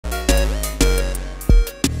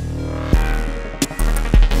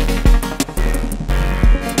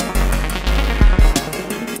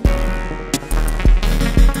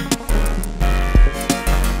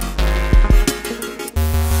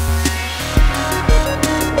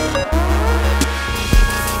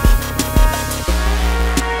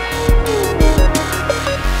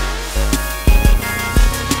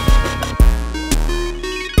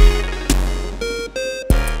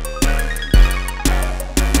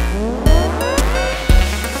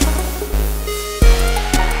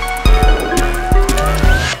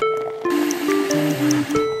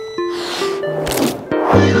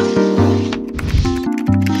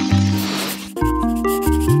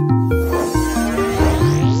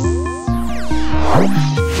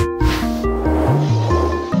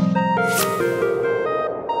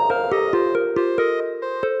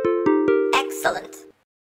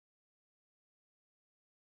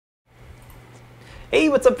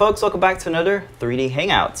what's up folks? Welcome back to another 3D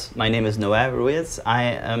Hangout. My name is Noah Ruiz. I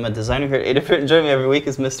am a designer here at Adafruit, and joining me every week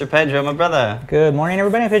is Mr. Pedro, my brother. Good morning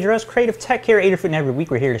everybody, I'm Pedro's Creative Tech here at Adafruit, and every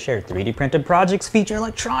week we're here to share 3D printed projects feature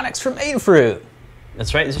electronics from Adafruit.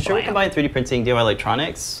 That's right, this is where we combine 3D printing, DIY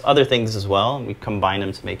electronics, other things as well. We combine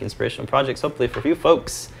them to make inspirational projects, hopefully for you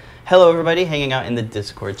folks. Hello everybody, hanging out in the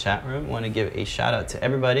Discord chat room. I want to give a shout out to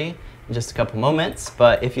everybody in just a couple moments,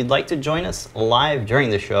 but if you'd like to join us live during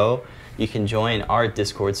the show, you can join our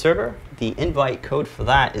Discord server. The invite code for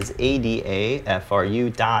that is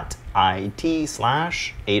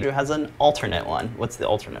adafru.it/Adafruit has an alternate one. What's the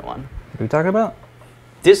alternate one? What are we talking about?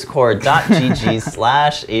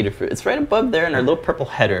 Discord.gg/Adafruit. It's right above there in our little purple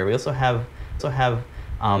header. We also have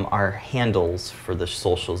our handles for the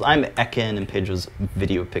socials. I'm Ekin and Pedro's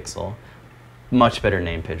Video Pixel. Much better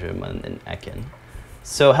name, Pedro, than Ekin.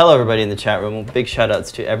 So hello everybody in the chat room. Big shout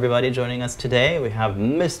outs to everybody joining us today. We have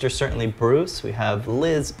Mr. Certainly Bruce, we have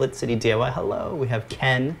Liz Blitz City DIY, hello, we have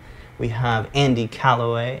Ken, we have Andy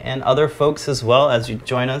Calloway, and other folks as well. As you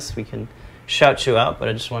join us, we can shout you out, but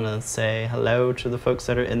I just want to say hello to the folks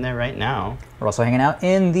that are in there right now. We're also hanging out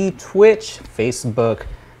in the Twitch, Facebook,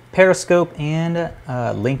 Periscope, and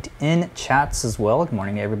LinkedIn chats as well. Good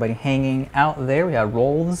morning to everybody hanging out there. We got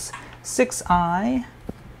Rolls, 6i,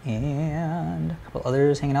 and a couple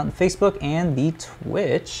others hanging out on Facebook and the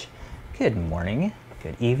Twitch. Good morning,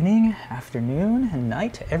 good evening, afternoon, and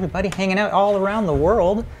night to everybody hanging out all around the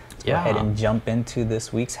world. Let's go ahead and jump into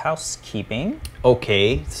this week's housekeeping.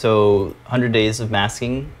 Okay, so 100 days of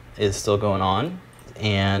masking is still going on,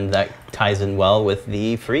 and that ties in well with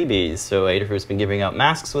the freebies. So Adafruit's been giving out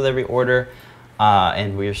masks with every order,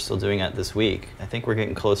 and we're still doing that this week. I think we're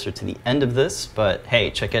getting closer to the end of this, but hey,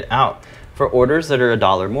 check it out. For orders that are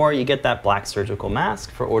 $1 or more, you get that black surgical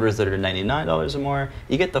mask. For orders that are $99 or more,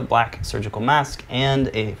 you get the black surgical mask and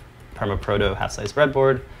a Permaproto half-size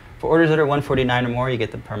breadboard. For orders that are $149 or more, you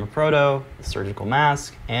get the Permaproto, the surgical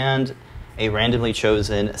mask, and a randomly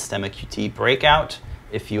chosen Stemma QT breakout.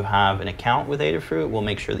 If you have an account with Adafruit, we'll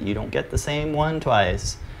make sure that you don't get the same one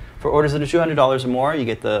twice. For orders that are $200 or more, you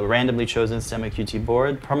get the randomly chosen Stemma QT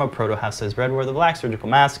board, Permaproto half-size breadboard, the black surgical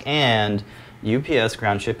mask, and UPS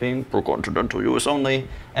ground shipping for continental US only.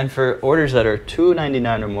 And for orders that are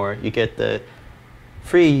 $299 or more, you get the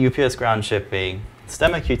free UPS ground shipping,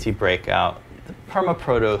 Stemma QT breakout, the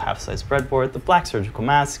Permaproto half-size breadboard, the black surgical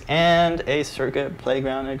mask, and a Circuit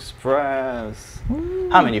Playground Express.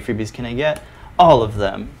 How many freebies can I get? All of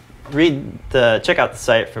them. Check out the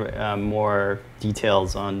site for more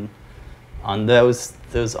details on those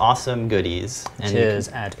awesome goodies. Which is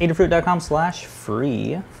at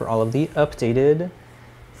adafruit.com/free for all of the updated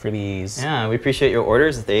freebies. Yeah, we appreciate your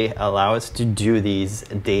orders. They allow us to do these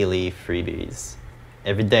daily freebies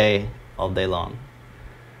every day, all day long.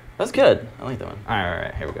 That's good. I like that one. All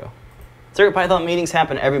right, here we go. CircuitPython meetings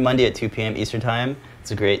happen every Monday at 2 p.m. Eastern Time.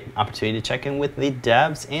 It's a great opportunity to check in with the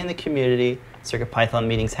devs and the community. CircuitPython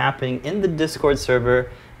meetings happening in the Discord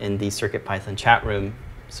server in the CircuitPython chat room.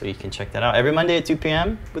 So you can check that out every Monday at 2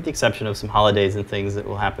 p.m. with the exception of some holidays and things that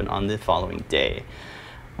will happen on the following day.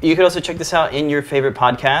 You can also check this out in your favorite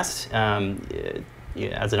podcast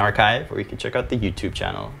as an archive, or you can check out the YouTube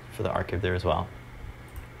channel for the archive there as well.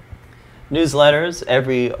 Newsletters.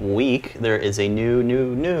 Every week there is a new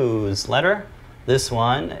newsletter. This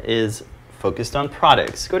one is focused on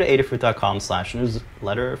products. Go to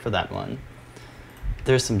adafruit.com/newsletter for that one.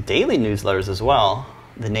 There's some daily newsletters as well.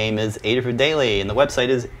 The name is Adafruit Daily, and the website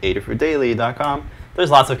is adafruitdaily.com. There's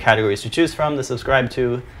lots of categories to choose from to subscribe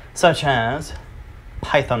to, such as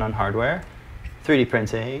Python on hardware, 3D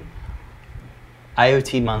printing,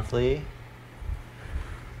 IoT monthly.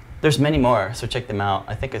 There's many more, so check them out.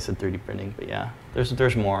 I think I said 3D printing, but yeah,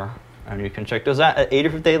 there's more. And you can check those out at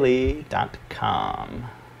adafruitdaily.com.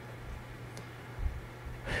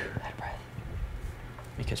 Out of breath.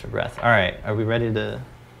 Let me catch my breath. All right, are we ready to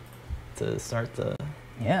start the...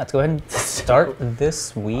 Yeah, let's go ahead and start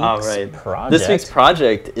this week's project. This week's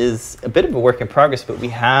project is a bit of a work in progress, but we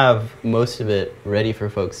have most of it ready for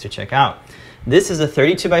folks to check out. This is a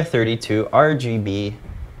 32x32 RGB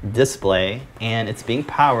display, and it's being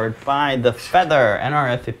powered by the Feather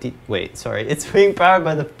NRF50. Wait, sorry, it's being powered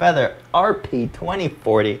by the Feather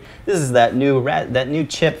RP2040. This is that new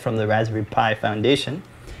chip from the Raspberry Pi Foundation,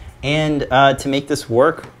 and to make this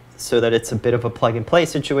work, so that it's a bit of a plug-and-play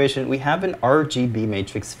situation, we have an RGB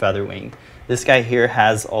matrix Featherwing. This guy here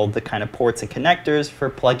has all the kind of ports and connectors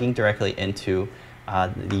for plugging directly into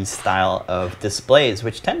these style of displays,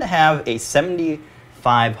 which tend to have a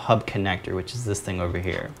 75 hub connector, which is this thing over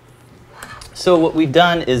here. So what we've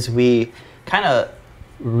done is we kind of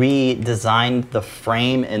redesigned the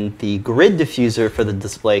frame and the grid diffuser for the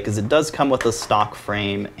display because it does come with a stock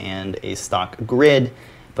frame and a stock grid,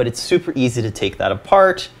 but it's super easy to take that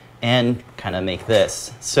apart and kind of make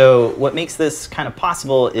this. So what makes this kind of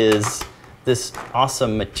possible is this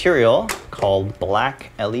awesome material called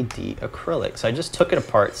black LED acrylic. So I just took it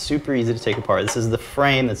apart, super easy to take apart. This is the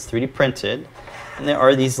frame that's 3D printed, and there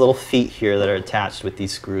are these little feet here that are attached with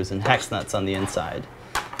these screws and hex nuts on the inside.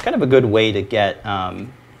 Kind of a good way to get a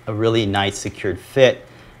really nice secured fit.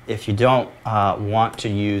 If you don't want to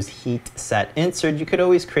use heat set insert, you could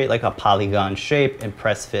always create like a polygon shape and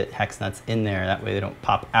press fit hex nuts in there. That way they don't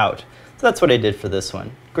pop out. So that's what I did for this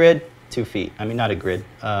one. Grid, 2 feet. I mean, not a grid,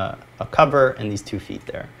 a cover and these 2 feet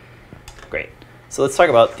there. Great. So let's talk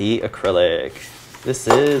about the acrylic. This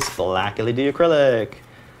is black LED acrylic.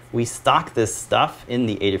 We stock this stuff in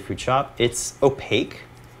the Adafruit shop. It's opaque,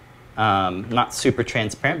 not super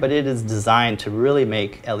transparent, but it is designed to really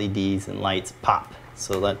make LEDs and lights pop.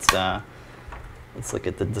 So let's look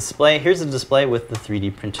at the display. Here's a display with the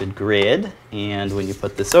 3D printed grid, and when you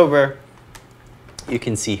put this over, you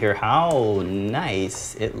can see here how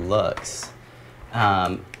nice it looks.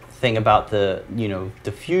 Thing about the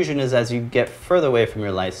diffusion is as you get further away from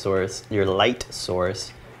your light source,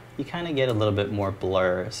 you kind of get a little bit more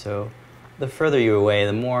blur. So the further you're away,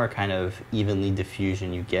 the more kind of evenly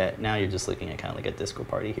diffusion you get. Now you're just looking at kind of like a disco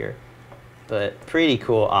party here, but pretty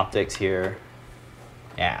cool optics here.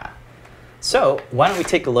 Yeah. So why don't we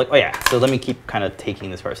take a look? Oh yeah, so let me keep kind of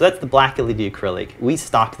taking this part. So that's the black LED acrylic. We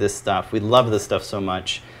stock this stuff. We love this stuff so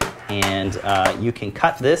much. And you can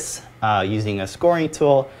cut this using a scoring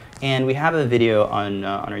tool. And we have a video on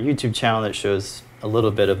our YouTube channel that shows a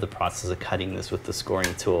little bit of the process of cutting this with the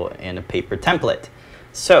scoring tool and a paper template.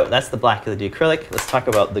 So that's the black LED acrylic. Let's talk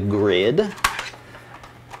about the grid.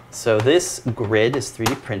 So this grid is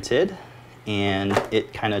 3D printed, and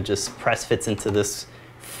it kind of just press fits into this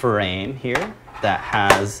frame here that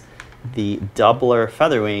has the doubler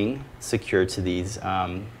feather wing secured to these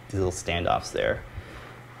little standoffs there.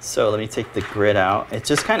 So let me take the grid out. It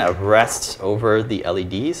just kind of rests over the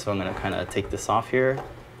LED, so I'm going to kind of take this off here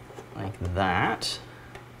like that.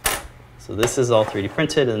 So this is all 3D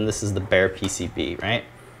printed, and this is the bare PCB, right?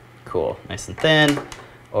 Cool, nice and thin,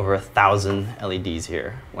 over 1,000 LEDs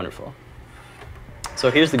here, wonderful. So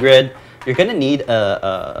here's the grid. You're going to need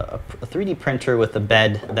a 3D printer with a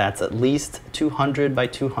bed that's at least 200 by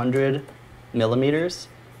 200 millimeters.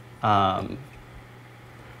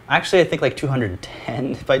 Actually, I think like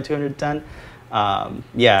 210 by 210.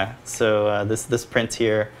 Yeah. So this print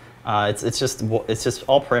here, it's just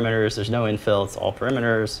all perimeters. There's no infill. It's all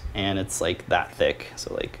perimeters, and it's like that thick.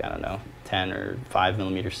 So like I don't know, 10 or 5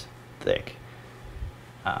 millimeters thick.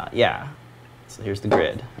 Yeah. So here's the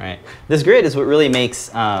grid, right? This grid is what really makes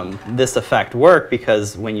this effect work,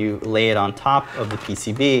 because when you lay it on top of the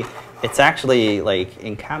PCB, it's actually like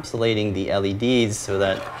encapsulating the LEDs so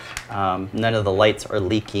that none of the lights are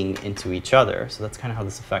leaking into each other. So that's kind of how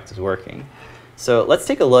this effect is working. So let's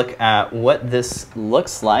take a look at what this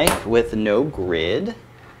looks like with no grid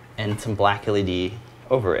and some black LED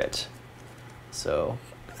over it. So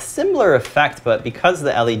similar effect, but because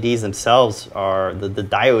the LEDs themselves are, the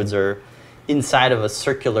diodes are inside of a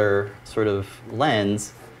circular sort of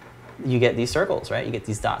lens, you get these circles, right? You get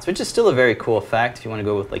these dots, which is still a very cool effect if you want to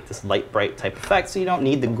go with like this light bright type effect. So you don't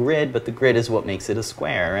need the grid, but the grid is what makes it a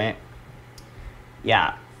square, right?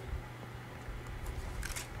 Yeah.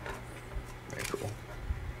 Very cool.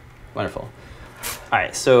 Wonderful. All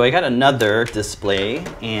right, so I got another display,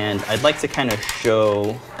 and I'd like to kind of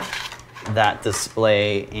show that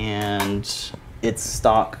display and its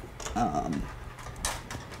stock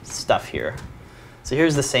stuff here. So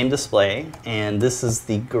here's the same display, and this is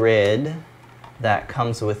the grid that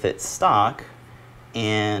comes with its stock,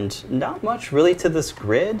 and not much really to this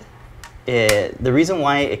grid. The reason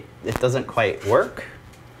why it doesn't quite work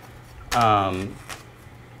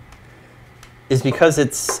is because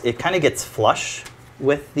it kind of gets flush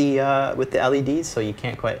with the LEDs, so you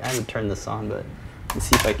can't quite. I would turn this on, but let's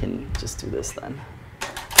see if I can just do this then.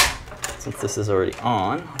 Since this is already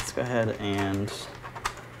on, let's go ahead and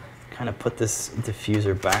kind of put this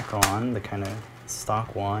diffuser back on, the kind of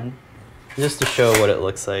stock one, just to show what it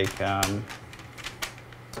looks like.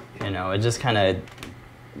 You know, it just kind of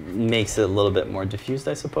makes it a little bit more diffused,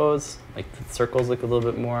 I suppose. Like the circles look a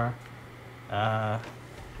little bit more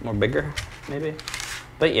bigger, maybe.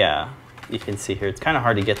 But yeah, you can see here, it's kind of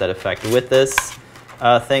hard to get that effect with this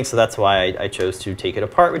thing, so that's why I chose to take it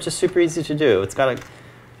apart, which is super easy to do. It's got a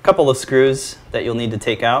couple of screws that you'll need to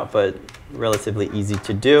take out, but relatively easy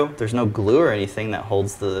to do. There's no glue or anything that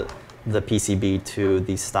holds the the PCB to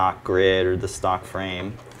the stock grid or the stock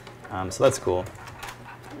frame. So that's cool.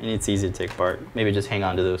 And it's easy to take apart. Maybe just hang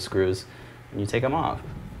on to those screws and you take them off.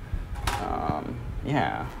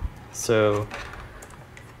 Yeah, so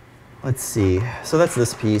let's see. So that's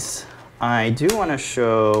this piece. I do want to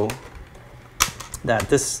show that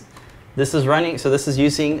this is running, so this is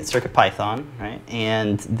using CircuitPython, right?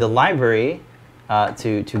 And the library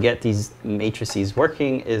to get these matrices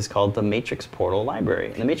working is called the Matrix Portal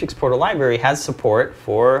Library. And the Matrix Portal Library has support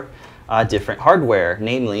for different hardware,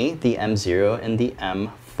 namely the M0 and the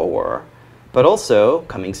M4, but also,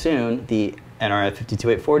 coming soon, the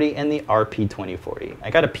NRF52840 and the RP2040.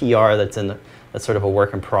 I got a PR that's sort of a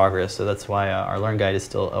work in progress, so that's why our Learn Guide is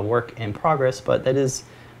still a work in progress, but that is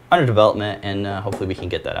under development, and hopefully we can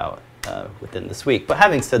get that out within this week. But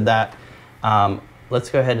having said that, let's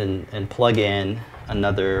go ahead and plug in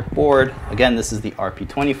another board. Again, this is the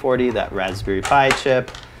RP2040, that Raspberry Pi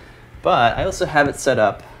chip, but I also have it set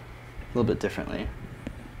up a little bit differently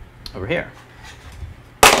over here.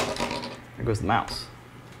 There goes the mouse.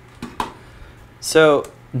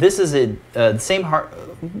 So this is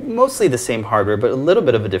mostly the same hardware, but a little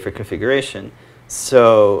bit of a different configuration.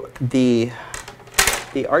 So the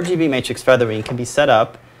RGB matrix feathering can be set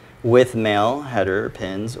up with male header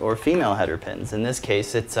pins or female header pins. In this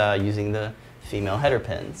case, it's using the female header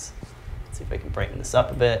pins. Let's see if I can brighten this up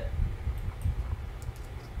a bit.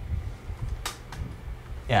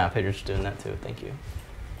 Yeah, Pedro's doing that too. Thank you.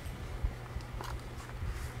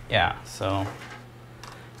 Yeah, so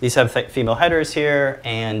these have female headers here,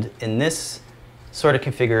 and in this sort of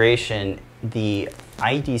configuration, the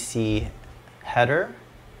IDC header,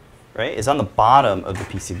 right, is on the bottom of the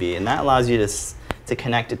PCB, and that allows you to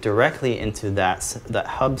connect it directly into that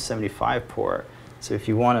hub 75 port. So if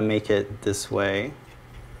you want to make it this way,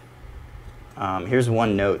 here's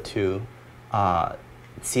one note too.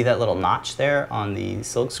 See that little notch there on the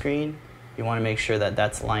silk screen? You want to make sure that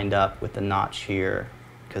that's lined up with the notch here,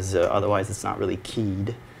 because otherwise it's not really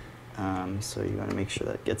keyed. So you want to make sure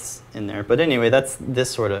that gets in there. But anyway, that's this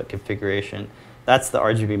sort of configuration. That's the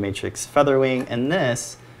RGB matrix feather wing, and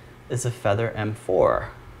this is a Feather M4.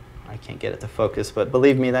 I can't get it to focus, but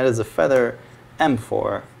believe me, that is a Feather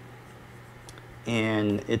M4.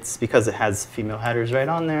 And it's because it has female headers right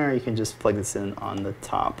on there, you can just plug this in on the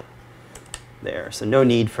top there. So no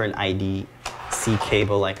need for an IDC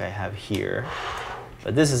cable like I have here.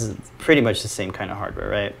 But this is pretty much the same kind of hardware,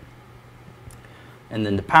 right? And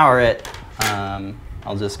then to power it,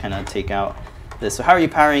 I'll just kind of take out this. So how are you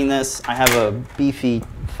powering this? I have a beefy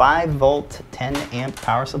 5-volt, 10-amp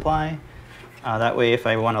power supply. That way, if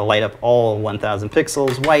I want to light up all 1,000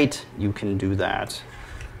 pixels white, you can do that.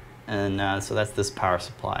 And so that's this power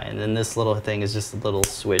supply. And then this little thing is just a little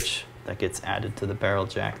switch that gets added to the barrel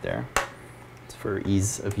jack there. It's for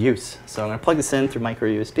ease of use. So I'm going to plug this in through micro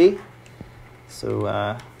USB. So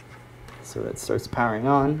that starts powering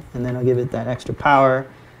on, and then I'll give it that extra power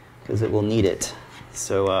because it will need it.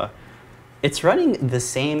 So it's running the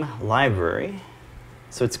same library.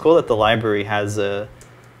 So it's cool that the library has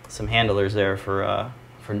some handlers there for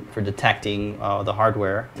detecting the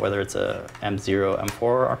hardware, whether it's a M0, M4,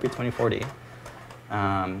 or RP2040.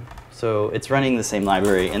 So it's running the same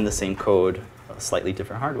library in the same code, slightly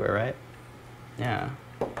different hardware, right? Yeah.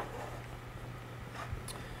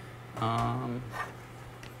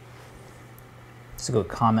 Just a good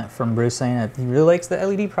comment from Bruce saying that he really likes the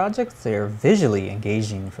LED projects. They're visually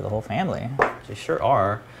engaging for the whole family. They sure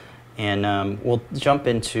are. And we'll jump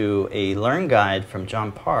into a Learn Guide from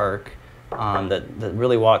John Park that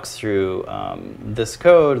really walks through this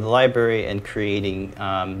code, the library, and creating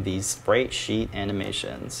these sprite sheet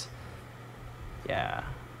animations. Yeah.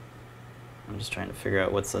 I'm just trying to figure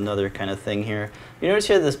out what's another kind of thing here. You notice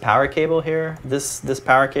here this power cable here? This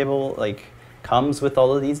power cable like comes with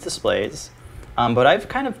all of these displays. But I've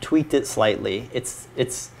kind of tweaked it slightly. It's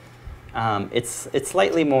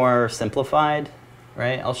slightly more simplified,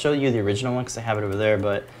 right? I'll show you the original one because I have it over there.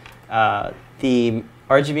 But the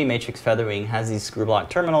RGB matrix feathering has these screw block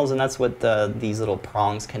terminals, and that's what these little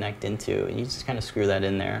prongs connect into. And you just kind of screw that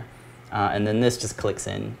in there, and then this just clicks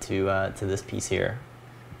in to this piece here,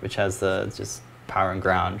 which has the just power and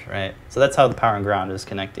ground, right? So that's how the power and ground is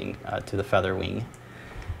connecting to the feather wing.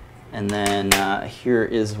 And then here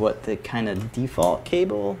is what the kind of default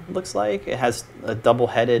cable looks like. It has a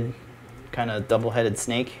double-headed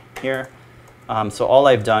snake here. So all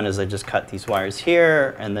I've done is I just cut these wires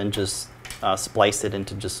here and then just splice it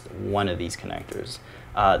into just one of these connectors.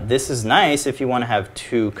 This is nice if you want to have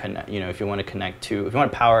two if you want to connect two, if you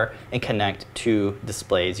want to power and connect two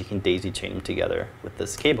displays, you can daisy chain them together with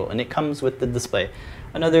this cable, and it comes with the display.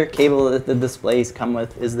 Another cable that the displays come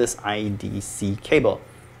with is this IDC cable,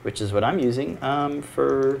 which is what I'm using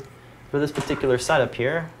for this particular setup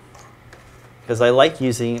here, because I like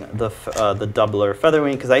using the doubler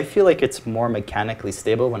Featherwing because I feel like it's more mechanically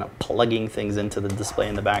stable when I'm plugging things into the display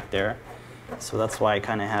in the back there. So that's why I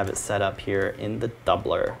kind of have it set up here in the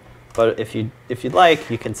doubler. But if you'd like,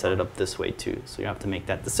 you can set it up this way too. So you have to make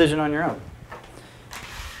that decision on your own.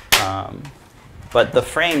 But the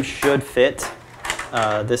frame should fit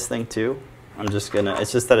this thing too.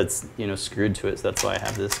 It's just that it's screwed to it, so that's why I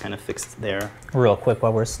have this kind of fixed there. Real quick,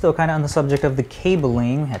 while we're still kind of on the subject of the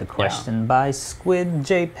cabling, I had a question by Squid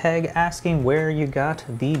JPEG asking where you got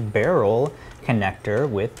the barrel connector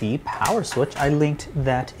with the power switch. I linked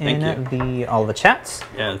that in all the chats.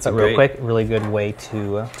 Yeah, it's real quick, really good way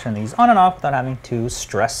to turn these on and off without having to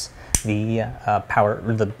stress the power,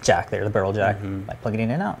 or the jack there, the barrel jack, by plugging it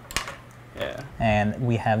in and out. Yeah. And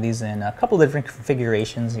we have these in a couple different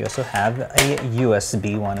configurations. You also have a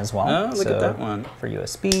USB one as well. Oh, look at that one. For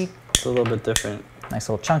USB. It's a little bit different. Nice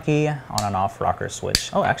little chunky on and off rocker switch.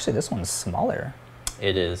 Oh, actually this one's smaller.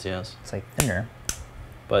 It is, yes. It's like thinner.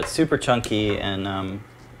 But super chunky, and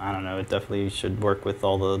I don't know, it definitely should work with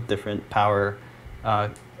all the different power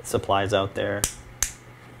supplies out there.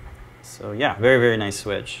 So yeah, very, very nice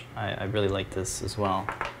switch. I really like this as well.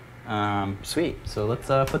 Sweet. So let's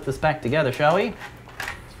put this back together, shall we?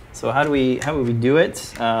 So how would we do it?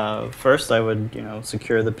 First, I would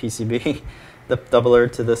secure the PCB, the doubler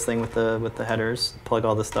to this thing with the headers. Plug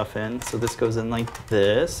all the stuff in. So this goes in like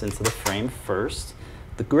this into the frame first.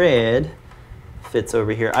 The grid fits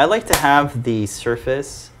over here. I like to have the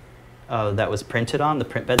surface that was printed on, the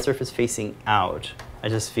print bed surface, facing out. I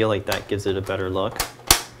just feel like that gives it a better look.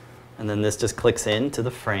 And then this just clicks into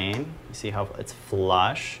the frame. You see how it's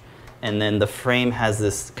flush. And then the frame has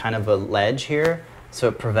this kind of a ledge here, so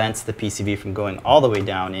it prevents the PCB from going all the way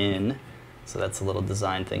down in. So that's a little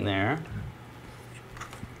design thing there.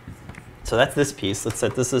 So that's this piece. Let's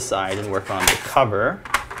set this aside and work on the cover.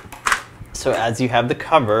 So as you have the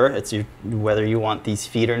cover, it's whether you want these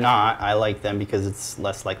feet or not. I like them because it's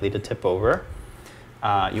less likely to tip over.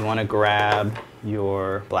 You want to grab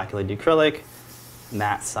your black LED acrylic,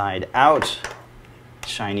 matte side out,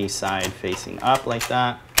 shiny side facing up like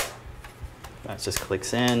that. That just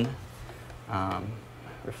clicks in,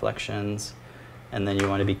 reflections, and then you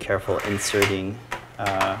want to be careful inserting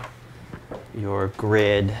your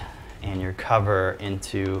grid and your cover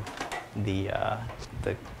into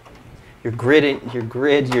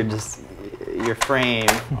your frame.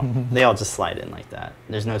 They all just slide in like that.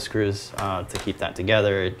 There's no screws to keep that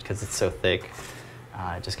together because it's so thick.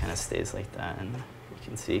 It just kind of stays like that, and you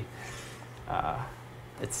can see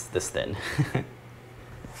it's this thin.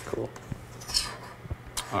 Cool.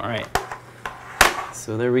 All right,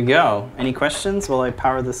 so there we go. Any questions while I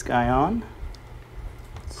power this guy on?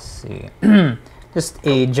 Let's see. Just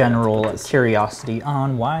a general curiosity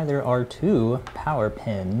on why there are two power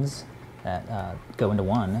pins that go into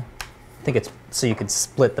one. I think it's so you could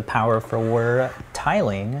split the power for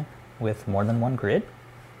tiling with more than one grid.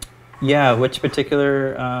 Yeah, which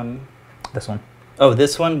particular? This one. Oh,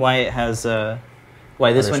 this one. Why it has?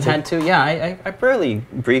 Why this one had two? Yeah, I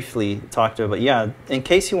briefly talked to it, but yeah, in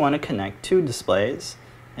case you want to connect two displays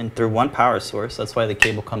and through one power source, that's why the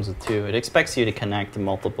cable comes with two. It expects you to connect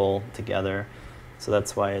multiple together, so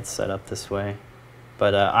that's why it's set up this way.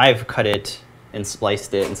 But I've cut it and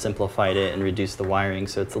spliced it and simplified it and reduced the wiring,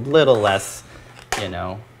 so it's a little less,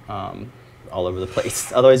 all over the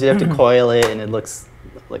place. Otherwise, you have to coil it, and it looks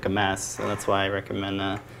like a mess. So that's why I recommend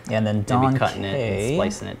and then maybe cutting it and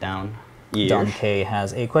splicing it down. Don K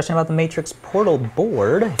has a question about the Matrix Portal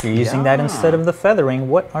board. If you're using that instead of the Featherwing,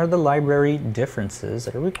 what are the library differences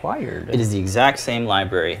that are required? It is the exact same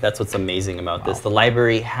library. That's what's amazing about this. The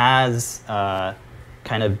library has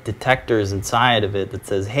kind of detectors inside of it that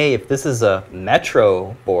says, hey, if this is a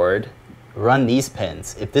Metro board, run these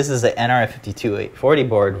pins. If this is an NRF52840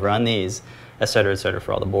 board, run these, et cetera,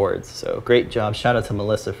 for all the boards. So great job. Shout out to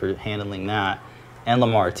Melissa for handling that. And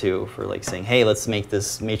Lamar too, for saying, hey, let's make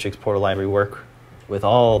this Matrix Portal library work with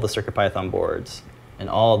all the CircuitPython boards and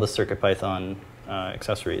all the CircuitPython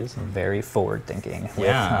accessories. Very forward thinking.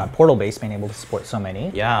 Yeah. With Portal Base being able to support so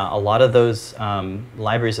many. Yeah, a lot of those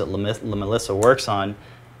libraries that Melissa works on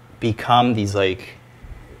become these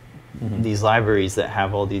these libraries that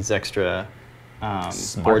have all these extra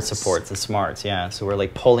board supports and smarts. Yeah, so we're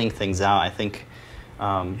pulling things out. I think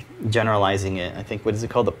generalizing it. I think what is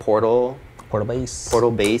it called? The Portal Base.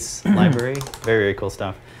 Portal Base library. Very, very cool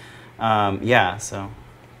stuff. Yeah, so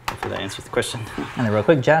hopefully that answers the question. And then real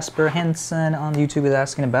quick, Jasper Henson on YouTube is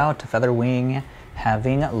asking about Featherwing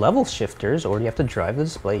having level shifters, or do you have to drive the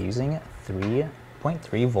display using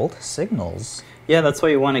 3.3 volt signals? Yeah, that's why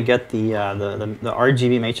you want to get the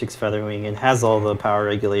RGB Matrix Featherwing. It has all the power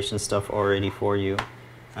regulation stuff already for you.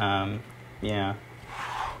 Yeah,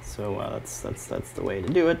 so that's the way to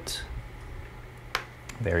do it.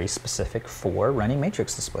 Very specific for running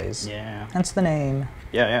Matrix displays. Yeah. Hence the name.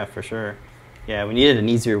 Yeah, for sure. Yeah, we needed an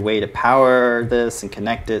easier way to power this and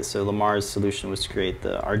connect it, so Lamar's solution was to create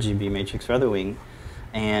the RGB Matrix Featherwing.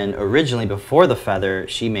 And originally, before the Feather,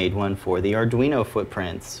 she made one for the Arduino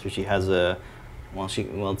footprints. So she has a, well,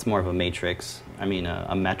 it's more of a matrix. I mean,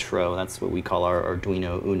 a Metro. That's what we call our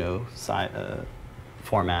Arduino Uno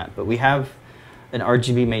format. But we have an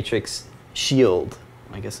RGB Matrix Shield,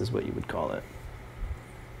 I guess is what you would call it.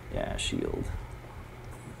 Yeah, Shield.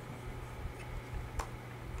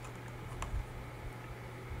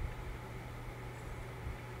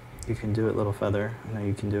 You can do it, little Feather. I know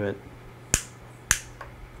you can do it.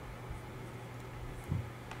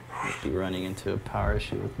 Be running into a power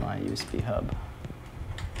issue with my USB hub.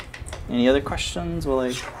 Any other questions while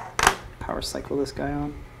I power cycle this guy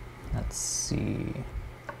on? Let's see.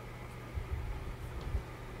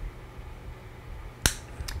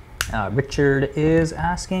 Richard is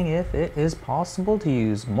asking if it is possible to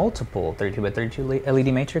use multiple 32 by 32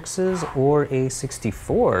 LED matrices or a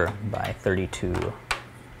 64 by 32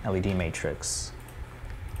 LED matrix.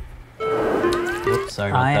 Oops, sorry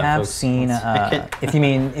about I that, have folks. seen,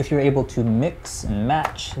 if you're able to mix and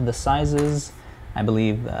match the sizes, I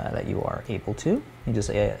believe that you are able to. You just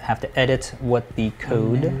have to edit what the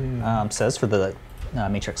code says for the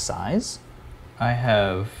matrix size. I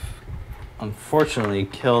have unfortunately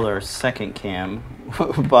killed our second cam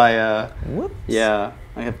by Whoops. yeah,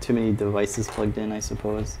 I have too many devices plugged in, I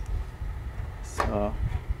suppose. So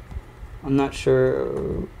I'm not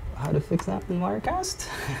sure how to fix that in Wirecast.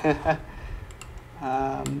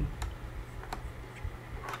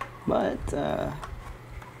 But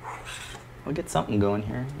we'll get something going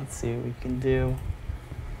here. Let's see what we can do.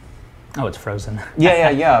 Oh, it's frozen.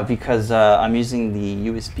 Yeah, because I'm using the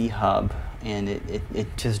USB hub, and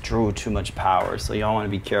it just drew too much power, so y'all want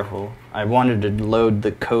to be careful. I wanted to load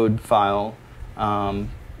the code file,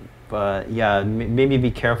 but yeah, maybe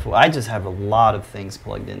be careful. I just have a lot of things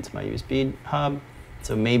plugged into my USB hub,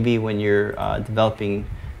 so maybe when you're developing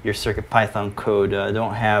your CircuitPython code,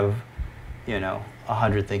 don't have,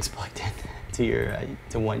 100 things plugged in to your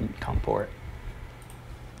to one COM port.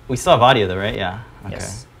 We still have audio though, right? Yeah. Okay.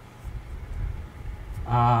 Yes.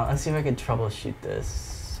 Let's see if I can troubleshoot this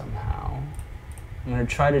somehow. I'm gonna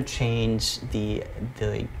try to change the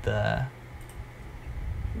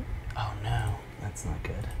oh no, that's not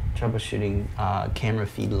good. Troubleshooting camera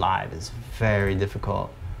feed live is very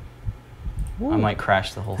difficult. Ooh. I might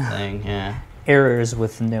crash the whole thing. Yeah. Errors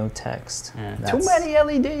with no text. Yeah. Too many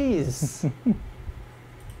LEDs.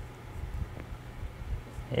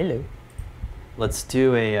 Hello. Let's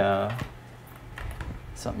do a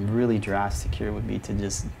something really drastic here would be to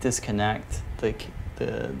just disconnect the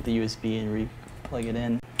USB and re-plug it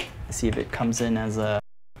in. See if it comes in as a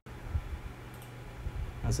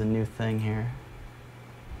new thing here.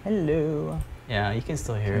 Hello. Yeah, you can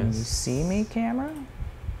still hear Can us. you see me, camera?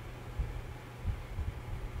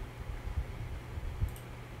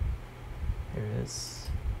 Here it is.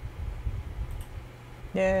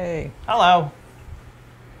 Yay. Hello.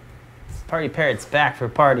 Party Parrot's back for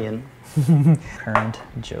partying. Current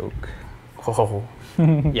joke. Oh.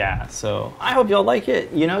 Yeah, so I hope y'all like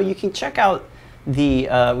it. You can check out the,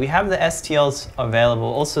 we have the STLs available,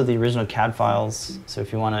 also the original CAD files. So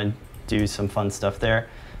if you want to do some fun stuff there,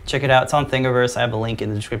 check it out. It's on Thingiverse. I have a link in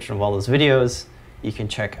the description of all those videos. You can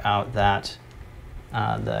check out that.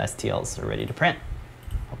 The STLs are ready to print.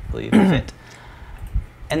 Hopefully they fit.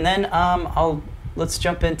 And then let's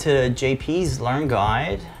jump into JP's Learn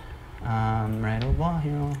Guide. Right over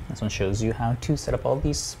here. This one shows you how to set up all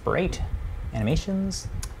these sprite animations.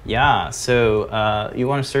 Yeah, so you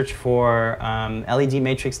want to search for LED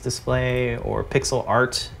matrix display or pixel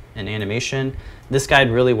art and animation. This guide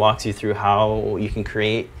really walks you through how you can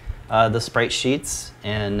create the sprite sheets,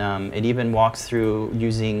 and it even walks through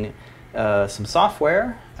using some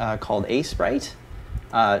software called Asprite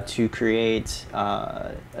to create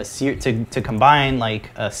to combine like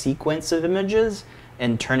a sequence of images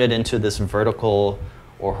and turn it into this vertical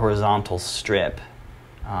or horizontal strip,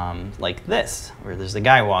 like this, where there's a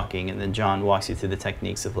guy walking, and then John walks you through the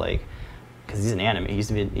techniques of because he's an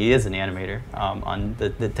animator, he is an animator, on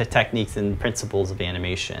the techniques and principles of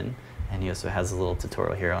animation, And he also has a little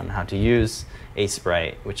tutorial here on how to use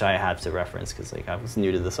Aseprite, which I had to reference because like I was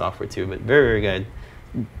new to the software too, but very, very good.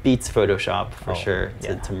 Beats Photoshop for sure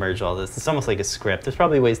to merge all this. It's almost like a script. There's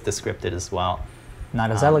probably ways to script it as well.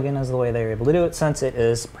 Not as elegant as the way they're able to do it, since it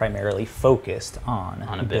is primarily focused on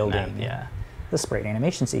a building bitmap, the sprite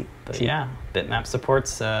animation sheet. But yeah, bitmap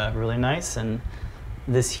support's really nice, and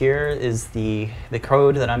this here is the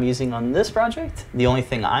code that I'm using on this project. The only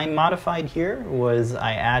thing I modified here was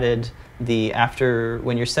I added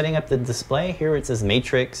when you're setting up the display here, it says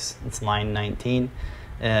matrix, it's line 19.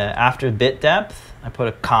 After bit depth, I put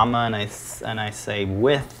a comma and I say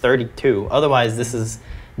width 32. Otherwise, this is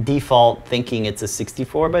default thinking it's a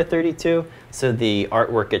 64 by 32, so the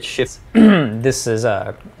artwork gets shifted. This is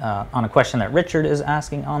on a question that Richard is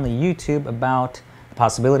asking on the YouTube about the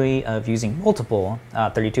possibility of using multiple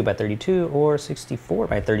 32 by 32 or 64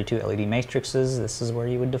 by 32 LED matrices. This is where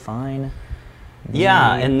you would define.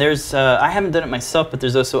 Yeah, and there's, I haven't done it myself, but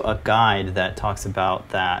there's also a guide that talks about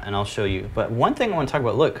that, and I'll show you. But one thing I want to talk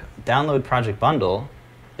about, look, download Project Bundle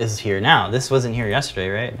is here now. This wasn't here yesterday,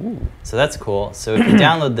 right? Ooh. So that's cool. So if you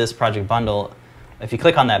download this Project Bundle, if you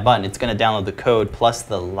click on that button, it's going to download the code plus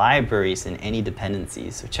the libraries and any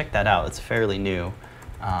dependencies. So check that out. It's fairly new.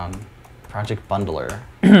 Project Bundler.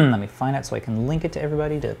 Let me find it so I can link it to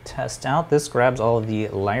everybody to test out. This grabs all of the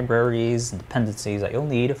libraries and dependencies that you'll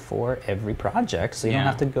need for every project, so you don't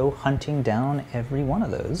have to go hunting down every one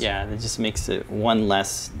of those. Yeah, it just makes it one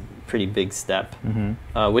less pretty big step.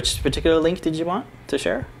 Which particular link did you want to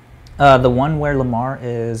share? The one where Lamar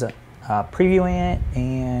is previewing it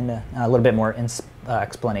and a little bit more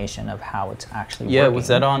explanation of how it's actually working. Was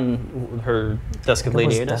that on her Dusk of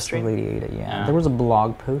Lady Ada? Dusk of Lady Ada, yeah. There was a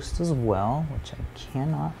blog post as well, which I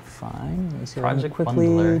cannot find. Let me see Project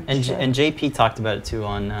Bundler. And JP talked about it too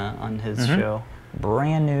on his show.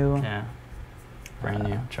 Brand new. Yeah. Brand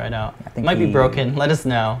new. Try it out. It might be broken. Let us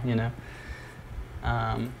know, you know.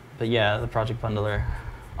 But yeah, the Project Bundler.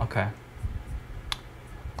 Okay.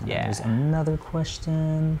 There's another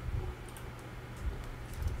question.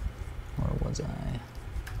 Where was I?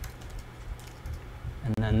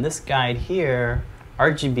 And then this guide here,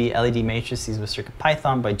 RGB LED Matrices with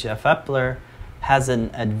CircuitPython by Jeff Epler, has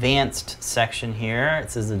an advanced section here.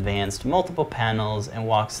 It says advanced, multiple panels, and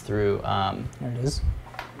walks through. There it is.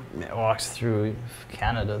 It walks through.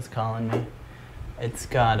 Canada's calling me. It's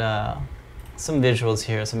got some visuals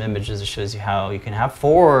here, some images. It shows you how you can have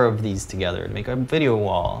 4 of these together to make a video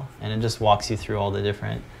wall, and it just walks you through all the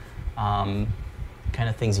different kind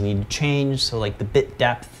of things you need to change. So like the bit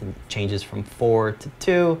depth changes from 4 to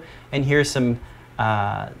 2, and here's some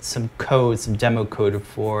code, some demo code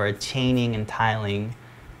for chaining and tiling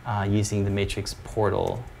using the Matrix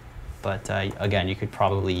portal. But again, you could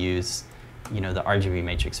probably use, you know, the RGB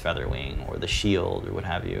Matrix Featherwing or the Shield or what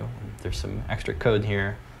have you. There's some extra code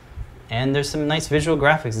here, and there's some nice visual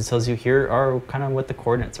graphics. It tells you here are kind of what the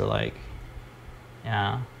coordinates are like.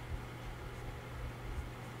 Yeah.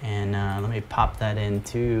 And let me pop that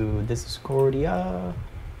into Discordia.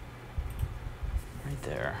 Right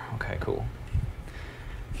there. Okay, cool.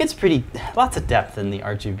 It gets lots of depth in the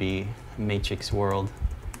RGB Matrix world.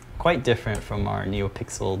 Quite different from our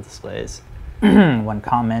NeoPixel displays. One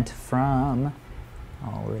comment from,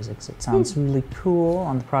 where is it? It sounds really cool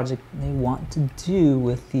on the project they want to do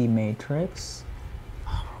with the Matrix.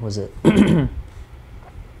 Where was it?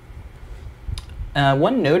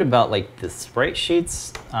 One note about like the sprite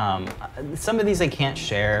sheets, some of these I can't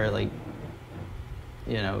share, like,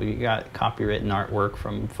 you know, you got copywritten artwork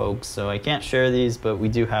from folks, so I can't share these, but we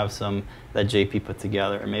do have some that JP put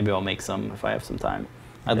together, and maybe I'll make some if I have some time.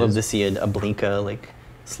 I'd love to see a Blinka like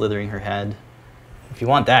slithering her head. If you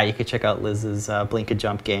want that, you could check out Liz's Blinka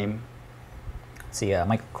jump game. See,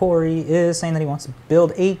 Michael Corey is saying that he wants to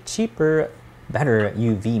build a cheaper, better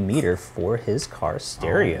UV meter for his car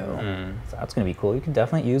stereo. So that's going to be cool. You can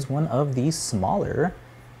definitely use one of these smaller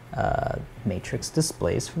Matrix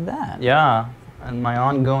displays for that. Yeah, and my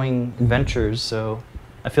ongoing adventures, so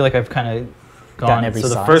I feel like I've kind of gone every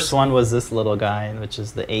size. The first one was this little guy, which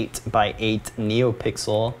is the 8x8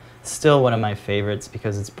 NeoPixel. Still one of my favorites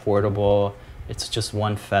because it's portable, it's just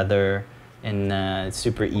one feather, and it's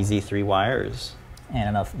super easy, 3 wires. And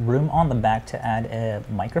enough room on the back to add a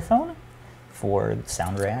microphone for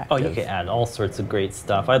sound reactive. Oh, you can add all sorts of great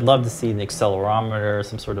stuff. I'd love to see an accelerometer,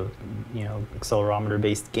 some sort of, you know,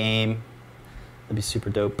 accelerometer-based game. That'd be super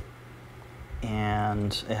dope.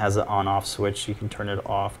 And it has an on-off switch. You can turn it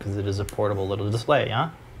off because it is a portable little display, huh?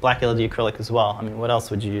 Black LED acrylic as well. I mean, what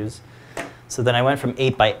else would you use? So then I went from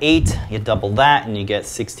 8x8. You double that, and you get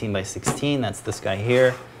 16x16. That's this guy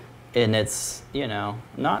here. and it's, you know,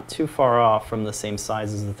 not too far off from the same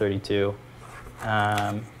size as the 32.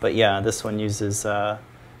 But yeah, this one uses the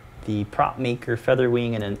Prop Maker feather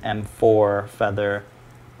wing and an M4 feather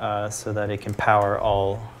so that it can power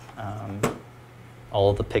all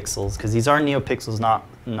the pixels, because these are NeoPixels,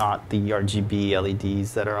 not the RGB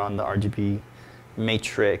LEDs that are on the RGB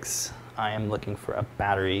matrix. I am looking for a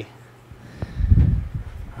battery.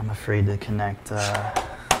 I'm afraid to connect.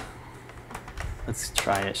 Let's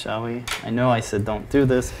try it, shall we? I know I said don't do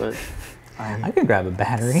this, but I can grab a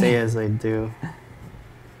battery. Say as I do.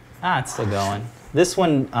 Ah, it's still going. This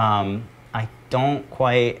one, I don't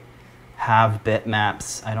quite have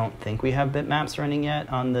bitmaps. I don't think we have bitmaps running yet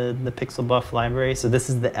on the PixelBuff library. So this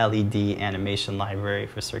is the LED animation library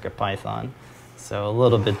for CircuitPython. So a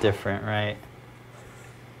little bit different, right?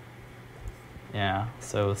 Yeah,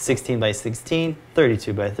 so 16 by 16,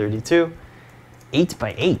 32 by 32, 8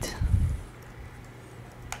 by 8.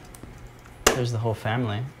 There's the whole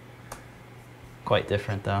family. Quite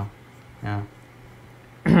different though, yeah.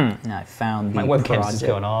 And I found the My webcam's project. just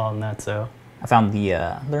going all nuts, so. I found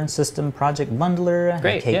the Learn System Project Bundler,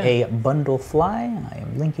 Great, aka yeah. Bundlefly. I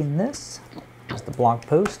am linking this. Just the blog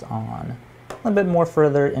post on a little bit more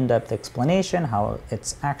further in-depth explanation how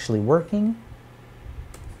it's actually working.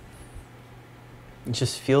 You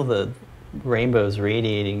just feel the rainbows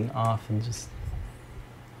radiating off and just.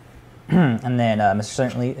 And then Mr.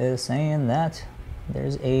 Certainly is saying that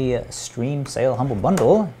there's a stream sale humble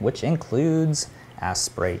bundle, which includes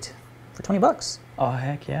Asprite for $20. Oh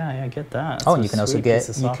heck yeah, I get that. That's Oh, and a you can also sweet get, piece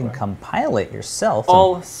of you can software. compile it yourself.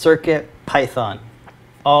 All CircuitPython,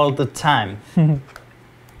 all the time. And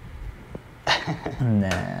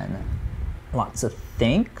then lots of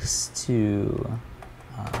thanks to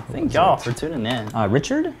Thank y'all for tuning in.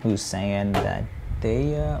 Richard, who's saying that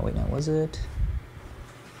they, wait, no, was it?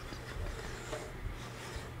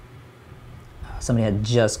 Somebody had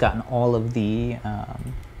just gotten all of the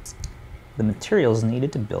materials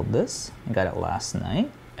needed to build this. I got it last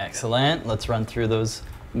night. Excellent. Let's run through those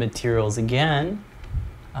materials again,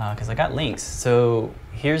 because I got links. So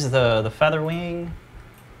here's the feather wing.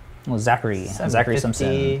 Well, Zachary 750.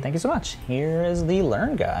 Simpson, thank you so much. Here is the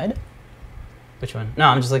Learn Guide. Which one? No,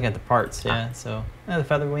 I'm just looking at the parts. Yeah. So the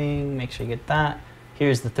feather wing. Make sure you get that.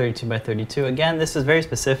 Here's the 32 by 32. Again, this is a very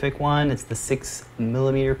specific one. It's the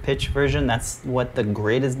 6mm pitch version. That's what the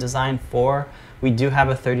grid is designed for. We do have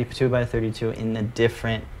a 32 by 32 in a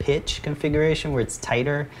different pitch configuration where it's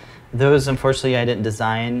tighter. Those, unfortunately, I didn't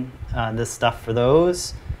design this stuff for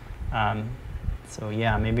those. So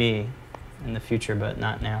yeah, maybe in the future, but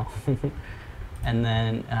not now. And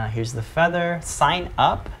then here's the feather. Sign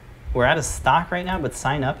up. We're out of stock right now, but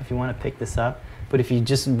sign up if you want to pick this up. But if you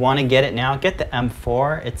just want to get it now, get the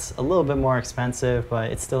M4. It's a little bit more expensive, but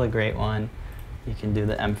it's still a great one. You can do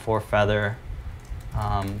the M4 feather.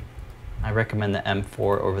 I recommend the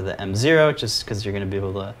M4 over the M0 just because you're going to be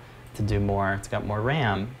able to do more. It's got more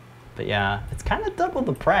RAM. But yeah, it's kind of double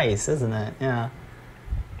the price, isn't it? Yeah.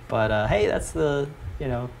 But hey, that's the, you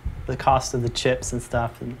know, the cost of the chips and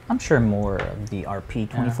stuff. And I'm sure more of the RP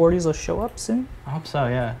 2040s will show up soon. I hope so,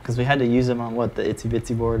 yeah. Because we had to use them on, what, the Itsy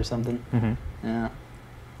Bitsy board or something? Mm-hmm. Yeah.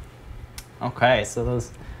 Okay, so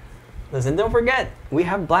those, and don't forget, we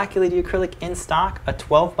have black LED acrylic in stock. A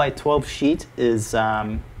 12 by 12 sheet is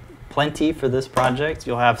plenty for this project.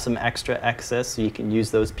 You'll have some extra excess, so you can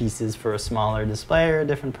use those pieces for a smaller display or a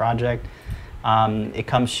different project. It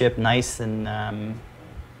comes shipped nice and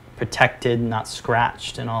protected, not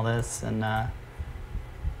scratched and all this. And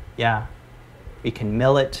yeah, you can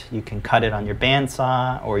mill it, you can cut it on your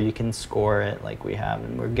bandsaw, or you can score it like we have.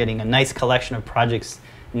 And we're getting a nice collection of projects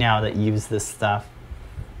now that use this stuff.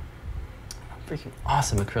 Freaking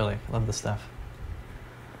awesome acrylic, I love this stuff.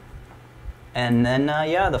 And then,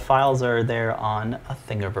 yeah, the files are there on a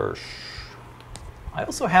Thingiverse. I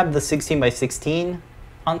also have the 16 by 16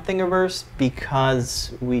 on Thingiverse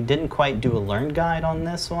because we didn't quite do a Learn Guide on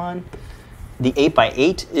this one. The 8 by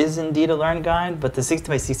 8 is indeed a Learn Guide, but the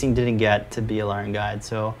 16 by 16 didn't get to be a Learn Guide,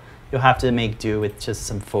 so you'll have to make do with just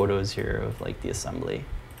some photos here of like the assembly.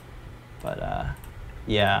 But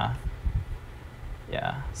yeah,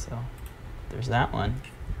 so there's that one.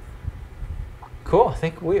 Cool. I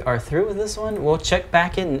think we are through with this one. We'll check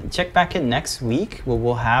back in next week.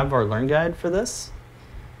 We'll have our Learn Guide for this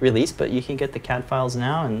release, but you can get the CAD files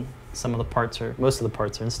now, and most of the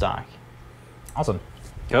parts are in stock. Awesome.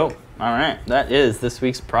 Cool. All right. That is this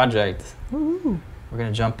week's project. Woo-hoo. We're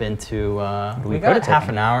gonna jump into. we We got prototyping? half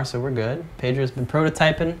an hour, so we're good. Pedro's been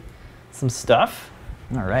prototyping some stuff.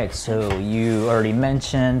 All right, so you already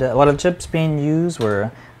mentioned a lot of chips being used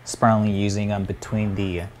were spiraling using between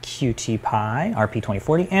the QT Py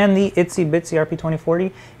RP2040 and the Itsy Bitsy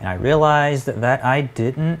RP2040, and I realized that I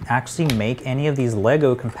didn't actually make any of these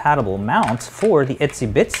Lego compatible mounts for the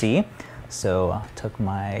Itsy Bitsy, so I took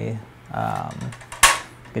my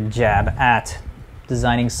good jab at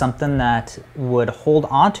designing something that would hold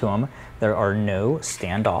onto them. There are no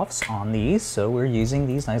standoffs on these, so we're using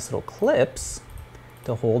these nice little clips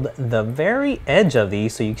to hold the very edge of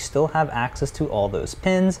these so you still have access to all those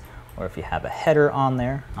pins, or if you have a header on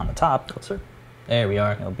there on the top, closer, There we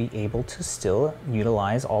are. you'll be able to still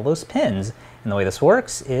utilize all those pins. And the way this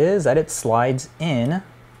works is that it slides in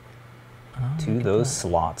to those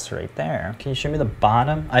slots right there. Can you show me the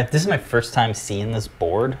bottom? This is my first time seeing this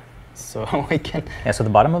board, so I can... Yeah, so the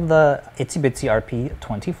bottom of the Itsy Bitsy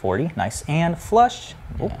RP2040, nice and flush.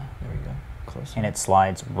 Yeah, there we go. Closer. And it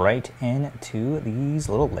slides right into these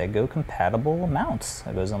little Lego compatible mounts.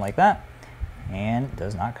 It goes in like that and it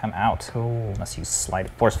does not come out. Cool. Unless you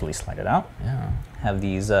forcefully slide it out. Yeah. Have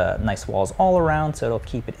these nice walls all around so it'll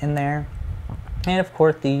keep it in there. And of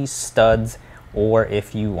course these studs, or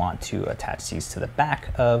if you want to attach these to the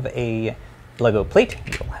back of a Lego plate,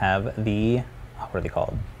 you'll have the, what are they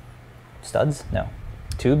called? Studs? No.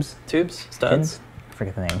 Tubes? Tubes? Studs? Pins? I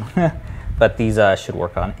forget the name. But these should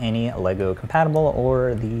work on any Lego compatible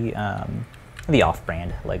or the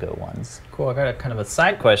off-brand Lego ones. Cool, I got a kind of a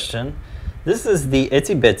side question. This is the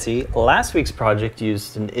Itsy Bitsy. Last week's project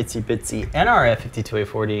used an Itsy Bitsy NRF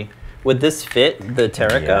 52840. Would this fit the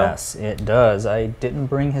Terraco? Yes, it does. I didn't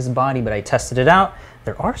bring his body, but I tested it out.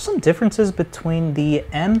 There are some differences between the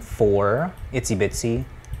M4 Itsy Bitsy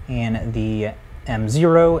and the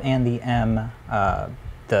M0 and the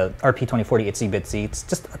RP2040 Itsy Bitsy. It's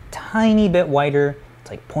just a tiny bit wider. It's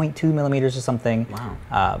like 0.2 millimeters or something.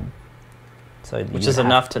 Wow. Which is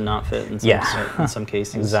enough to not fit in some, in some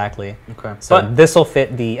cases. Exactly. Okay. So this will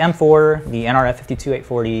fit the M4, the NRF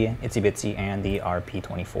 52840, Itsy Bitsy, and the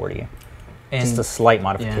RP2040. And just a slight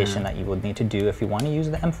modification that you would need to do if you want to use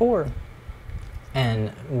the M4.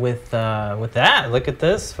 And with that, look at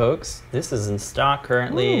this, folks. This is in stock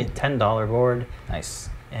currently. $10 board. Nice.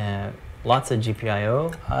 Lots of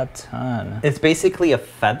GPIO. A ton. It's basically a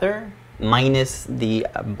feather minus the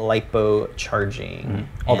LiPo charging.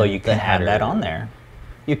 Although you can add that on there.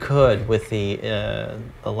 You could with the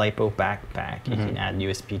LiPo backpack. You can add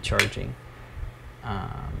USB charging.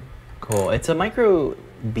 Cool. It's a micro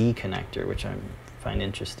B connector, which I find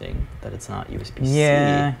interesting that it's not USB-C.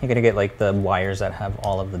 Yeah, you're gonna get like the wires that have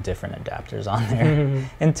all of the different adapters on there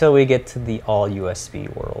until we get to the all USB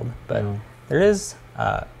world. But there is.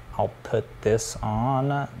 I'll put this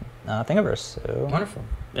on Thingiverse. So wonderful.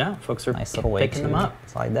 Yeah, folks are nice little way picking them up.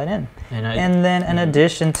 Slide that in. And then in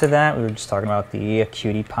addition to that, we were just talking about the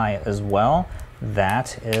QT Py as well.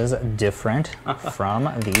 That is different from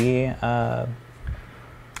the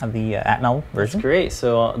Atmel version. That's great.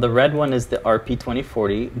 So the red one is the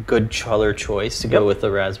RP2040. Good color choice to go with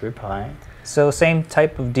the Raspberry Pi. So same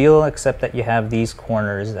type of deal, except that you have these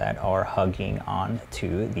corners that are hugging on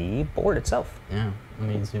to the board itself. Yeah, let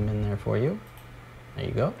me zoom in there for you. There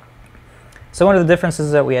you go. So one of the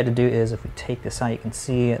differences that we had to do is if we take this out, you can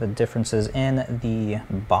see the differences in the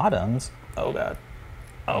bottoms. Oh God.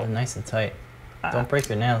 Oh, nice and tight. Don't break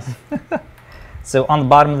your nails. So on the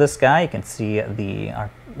bottom of this guy, you can see the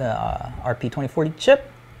RP2040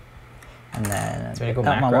 chip. And then so you go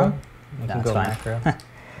macro? You can go macro. Okay.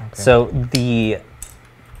 So the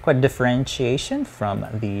quite a differentiation from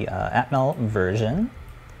the Atmel version.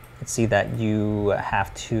 Let's see that you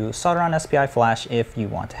have to solder on SPI flash if you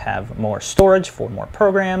want to have more storage for more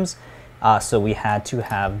programs. So we had to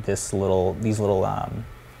have these little what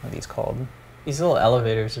are these called? These little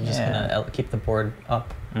elevators are just gonna keep the board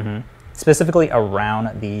up. Specifically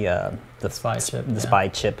around the SPI chip. The SPI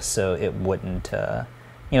chip, so it wouldn't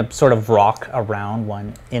sort of rock around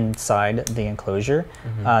one inside the enclosure.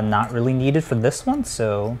 Not really needed for this one,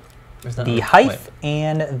 so the height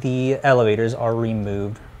and the elevators are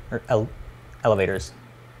removed, or elevators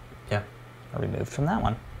are removed from that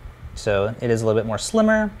one. So it is a little bit more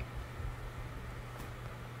slimmer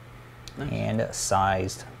and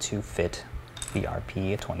sized to fit the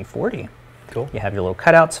RP2040. Cool. You have your little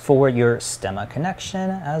cutouts for your stemma connection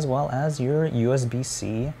as well as your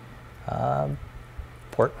USB-C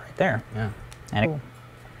port right there. Yeah. And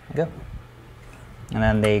go. And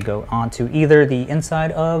then they go onto either the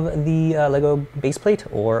inside of the Lego base plate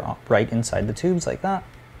or right inside the tubes like that.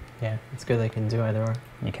 Yeah, it's good they can do either or.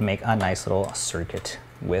 You can make a nice little circuit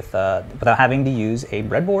with without having to use a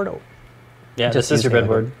breadboard. Yeah, this is your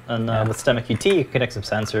breadboard. And with Stemma QT, you can connect some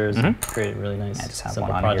sensors and create a really nice I just have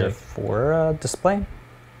simple one on project. here for display.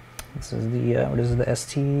 This is the what is it,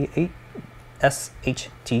 the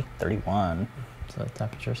SHT31. So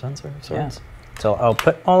temperature sensor of Yeah. sorts. So I'll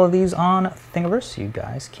put all of these on Thingiverse so you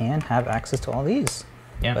guys can have access to all these.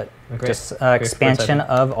 Yeah, But great. just Great expansion prototyping.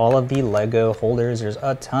 of all of the Lego holders. There's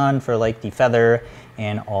a ton for like the feather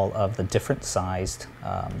and all of the different sized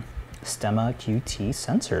Stemma QT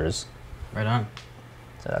sensors. Right on.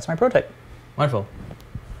 So that's my prototype. Wonderful.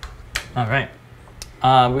 All right.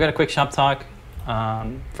 We got a quick shop talk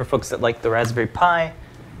for folks that like the Raspberry Pi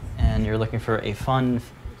and you're looking for a fun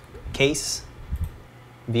case,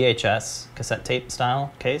 VHS, cassette tape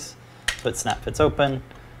style case, but snap fits open.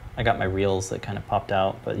 I got my reels that kind of popped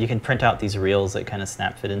out, but you can print out these reels that kind of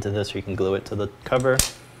snap fit into this, or you can glue it to the cover.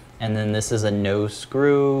 And then this is a no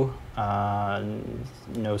screw,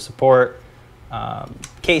 no support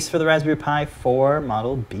case for the Raspberry Pi 4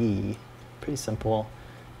 Model B. Pretty simple.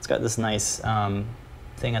 It's got this nice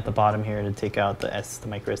thing at the bottom here to take out the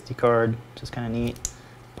micro SD card, which is kind of neat.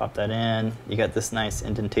 Pop that in. You got this nice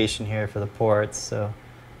indentation here for the ports. So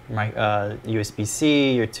my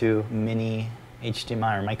USB-C, your two mini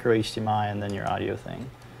HDMI or micro HDMI, and then your audio thing.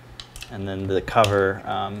 And then the cover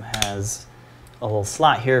has a little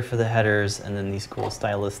slot here for the headers, and then these cool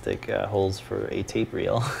stylistic holes for a tape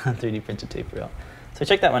reel, 3D printed tape reel. So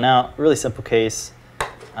check that one out. Really simple case.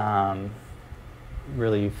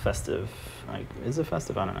 Really festive. Like, is it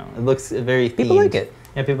festive? I don't know. It looks very themed. People like it.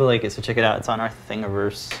 Yeah, people like it. So check it out. It's on our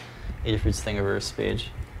Thingiverse, Adafruit's Thingiverse page,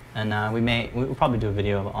 and we'll probably do a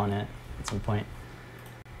video on it at some point.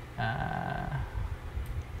 Yeah,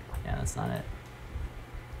 that's not it.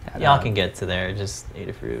 Y'all can get to there, just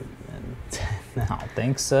Adafruit. And Oh,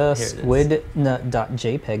 thanks. Here it is.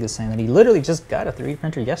 Squid.jpg is saying that he literally just got a 3D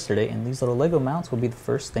printer yesterday, and these little Lego mounts will be the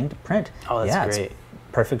first thing to print. Oh, that's yeah, great. It's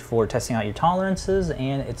perfect for testing out your tolerances,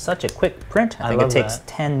 and it's such a quick print. I think it love takes that.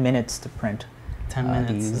 10 minutes to print. 10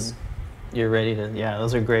 minutes. These. And you're ready to, yeah,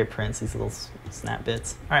 those are great prints, these little snap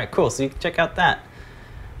bits. All right, cool. So you can check out that.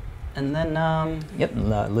 And then, Yep,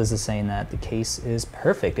 Liz is saying that the case is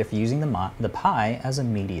perfect if using the Pi as a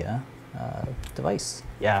media device.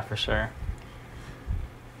 yeah, for sure.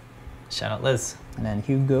 Shout out Liz. And then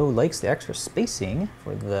Hugo likes the extra spacing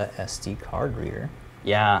for the SD card reader.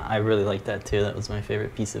 Yeah, I really like that too. That was my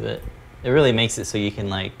favorite piece of it. It really makes it so you can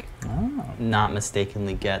like Oh. not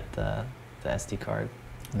mistakenly get the SD card.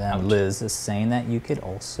 Then Ouch. Liz is saying that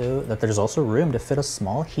there's also room to fit a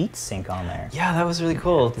small heat sink on there. Yeah, that was really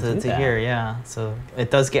cool to to do that. hear. Yeah, so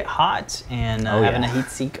it does get hot, and Oh, having yeah. a heat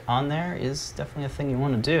sink on there is definitely a thing you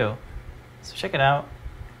want to do. So check it out.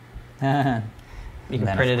 You can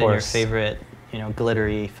Then, print of it in your course, favorite,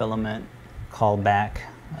 glittery filament. Call back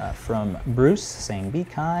from Bruce saying, "Be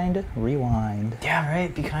kind, rewind." Yeah,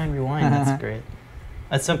 right. Be kind, rewind. That's great.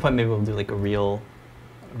 At some point, maybe we'll do like a real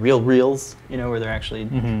reels, where they're actually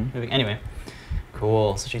Mhm. moving. Anyway,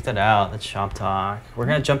 cool. So check that out. That's Shop Talk. We're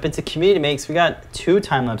gonna jump into community makes. We got 2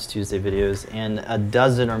 Time-Lapse Tuesday videos and a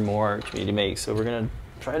dozen or more community makes. So we're gonna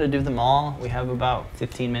try to do them all. We have about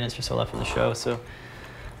 15 minutes or so left in the show. So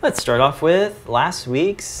let's start off with last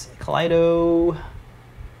week's Kaleido.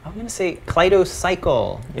 I'm gonna say Kaleido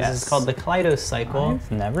Cycle. This is Yes. called the Kaleido Cycle. I've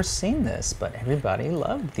never seen this, but everybody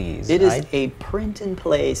loved these. It is a print in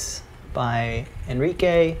place by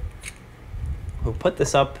Enrique, who put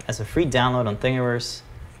this up as a free download on Thingiverse.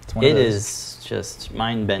 It's one of It those- is just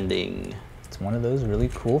mind-bending, It's one of those really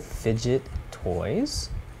cool fidget toys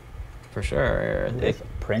for sure. with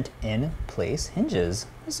print in place hinges.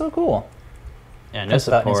 It's so cool. Yeah, no Comes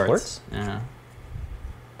without any support. supports? Yeah,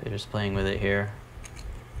 they're just playing with it here.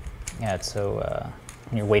 Yeah, it's so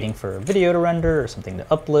when you're waiting for a video to render or something to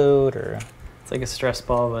upload, or It's like a stress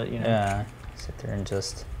ball, but yeah, sit there and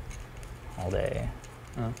just all day.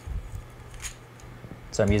 Oh.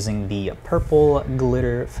 So I'm using the purple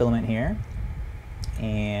glitter filament here,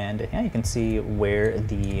 and yeah, you can see where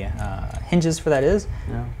the hinges for that is.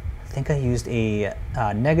 No. I think I used a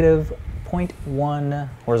negative 0.1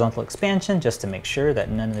 horizontal expansion just to make sure that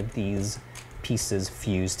none of these pieces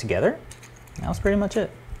fuse together. That was pretty much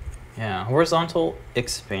it. Yeah, horizontal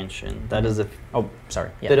expansion. That is a Oh,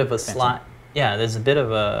 sorry. Yeah, bit of a expansion. slot. Yeah, there's a bit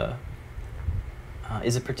of a.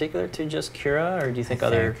 Is it particular to just Cura, or do you think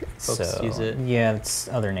other folks so. use it? Yeah, it's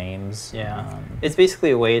other names. Yeah, it's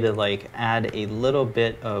basically a way to like add a little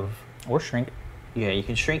bit of. Or shrink. Yeah, you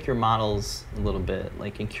can shrink your models a little bit.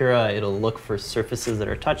 Like in Cura, it'll look for surfaces that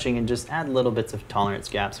are touching and just add little bits of tolerance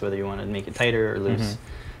gaps, whether you want to make it tighter or loose.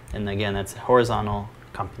 And again, that's horizontal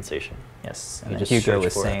compensation. Yes. You And then just Hugo search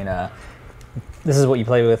was for it. saying, this is what you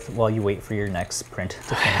play with while you wait for your next print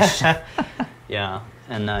to finish. Yeah,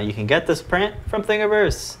 and you can get this print from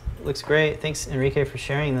Thingiverse. It looks great. Thanks, Enrique, for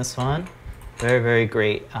sharing this one. Very, very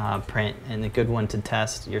great print and a good one to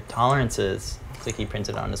test your tolerances. Looks like he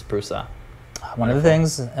printed on his Prusa. One of the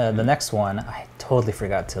things, the next one, I totally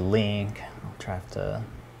forgot to link. I'll try to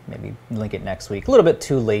maybe link it next week. A little bit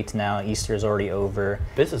too late now. Easter is already over.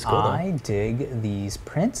 This is cool, though. I dig these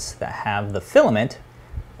prints that have the filament,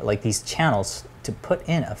 like these channels to put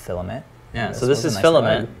in a filament. Yeah, so this is nice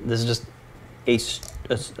filament. rug. This is just a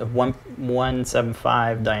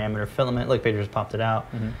 175 diameter filament. Look, Pedro just popped it out.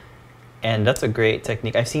 And that's a great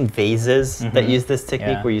technique. I've seen vases that use this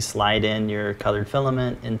technique where you slide in your colored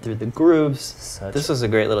filament in through the grooves. This was a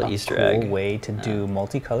great little Easter egg. Cool way to do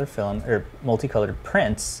multicolored film or multicolored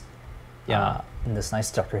prints. Yeah. In this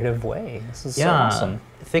nice decorative way. This is so awesome.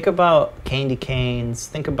 Think about candy canes.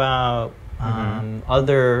 Think about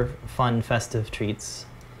other fun festive treats.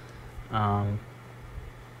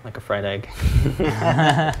 Like a fried egg.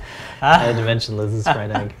 I had to mention Liz's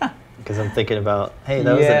fried egg because I'm thinking about, hey,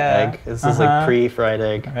 that was an egg. This is like pre-fried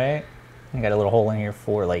egg. Right. I got a little hole in here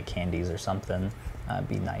for like candies or something. It'd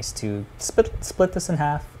be nice to split this in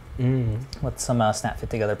half with some snap fit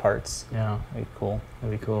together parts. Yeah, that'd be cool.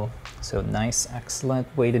 That'd be cool. So nice, excellent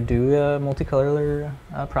way to do multicolor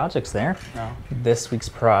projects there. Yeah. This week's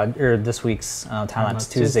Time Lapse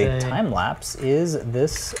Tuesday time lapse is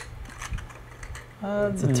this.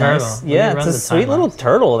 It's a turtle. Yeah, it's a sweet little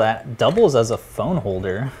turtle that doubles as a phone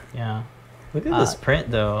holder. Yeah. Look at this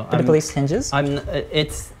print, though. Place hinges.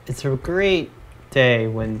 It's a great day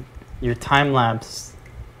when your time lapse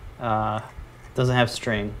doesn't have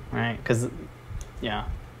string, right? Because, yeah.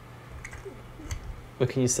 What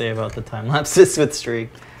can you say about the time lapses with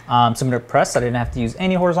string? Similar to press, I didn't have to use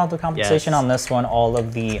any horizontal compensation on this one. All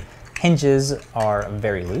of the hinges are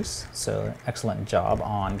very loose, so excellent job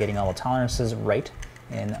on getting all the tolerances right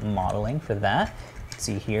in modeling for that. You can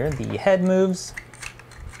see here the head moves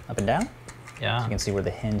up and down. Yeah. So you can see where the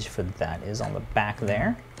hinge for that is on the back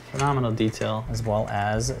there. Phenomenal detail. As well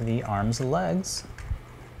as the arms and legs.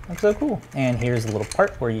 That's so cool. And here's a little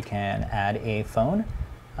part where you can add a phone.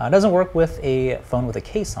 It doesn't work with a phone with a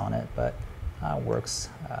case on it, but works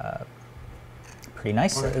pretty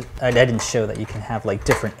nice. I didn't show that you can have like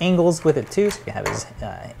different angles with it too. So you can have his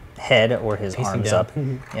head or his arms up.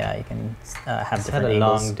 Yeah, you can have different angles. Had a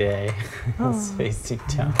long day. He's facing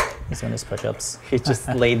down. He's doing his push-ups. He just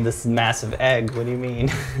laid this massive egg. What do you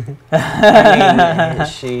mean? I mean,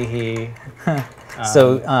 she, he.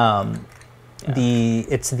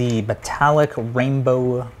 It's the metallic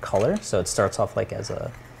rainbow color. So it starts off like as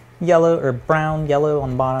a yellow or brown yellow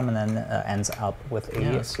on the bottom, and then ends up with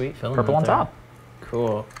a sweet purple on top.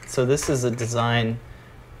 Cool. So this is a design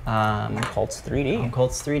Colts 3D.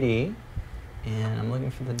 Colts 3D, and I'm looking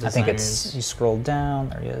for the designers. I think it's, you scroll down,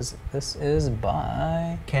 there he is. This is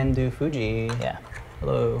by Ken Do Fuji. Yeah.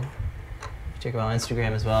 Hello. Check him out on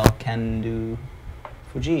Instagram as well. Ken Do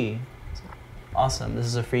Fuji. Awesome. This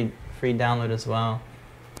is a free download as well.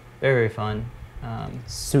 Very, very fun.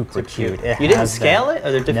 Super cute. You didn't scale it?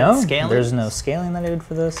 Are there different scalings? There's no scaling that I did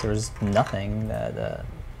for this. There's nothing that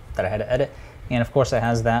I had to edit. And of course, it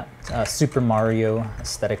has that Super Mario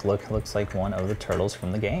aesthetic look. It looks like one of the turtles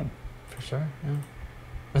from the game. For sure, yeah.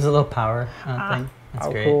 There's a little power thing. That's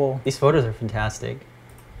great. Cool. These photos are fantastic.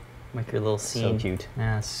 Like your little scene. So cute.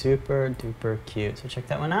 Yeah, super duper cute. So check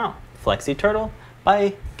that one out. Flexi Turtle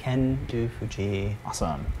by Ken Do Fuji.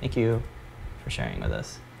 Awesome. Thank you for sharing with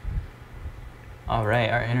us. All right,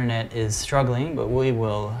 our internet is struggling, but we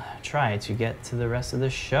will try to get to the rest of the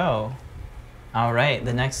show. All right,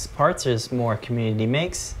 the next parts is more community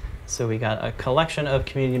makes. So we got a collection of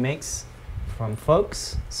community makes from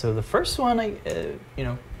folks. So the first one,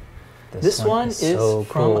 this one is so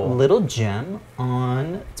cool. From Little Gem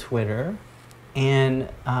on Twitter, and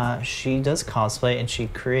she does cosplay, and she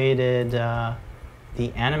created the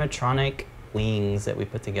animatronic wings that we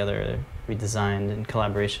put together, redesigned in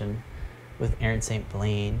collaboration with Aaron St.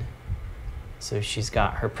 Blaine. So she's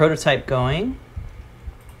got her prototype going.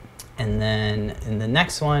 And then in the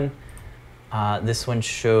next one, this one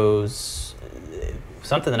shows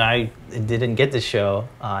something that I didn't get to show.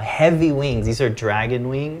 Heavy wings. These are dragon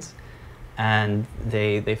wings, and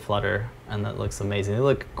they flutter, and that looks amazing. They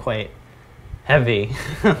look quite heavy,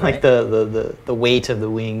 like the weight of the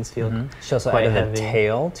wings feel She also quite added heavy. the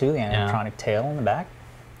tail too, the animatronic tail in the back.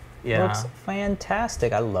 Yeah, looks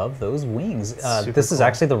fantastic. I love those wings. Super this is cool.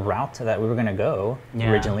 actually the route that we were gonna go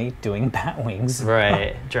originally, doing bat wings.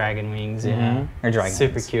 Right, dragon wings. Yeah, or dragon.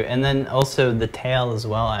 Super wings. cute. And then also the tail as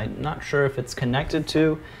well. I'm not sure if it's connected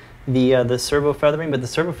to the servo feathering, but the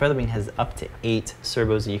servo feathering has up to 8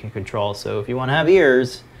 servos that you can control. So if you want to have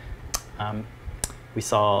ears, we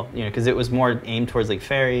saw, because it was more aimed towards like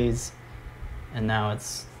fairies, and now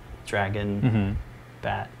it's dragon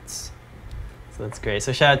bats. So that's great.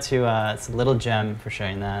 So shout out to it's Little Gem for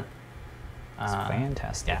sharing that. It's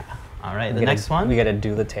fantastic. Yeah. All right. The next one. We got to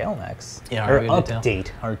do the tail next. Yeah. Or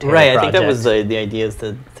update our tail. Right. I think that was the idea, is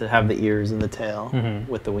to have the ears and the tail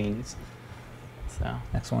with the wings. So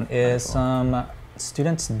next one is some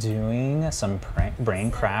students doing some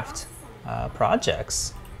Braincraft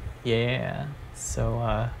projects. Yeah.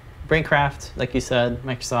 So Braincraft, like you said,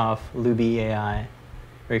 Microsoft, Luby AI,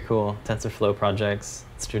 very cool. TensorFlow projects,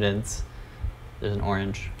 students. There's an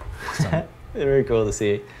orange. Awesome. Very cool to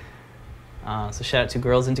see. So shout out to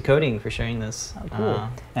Girls into Coding for sharing this. Oh, cool.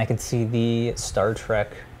 And I can see the Star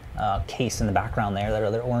Trek case in the background there, that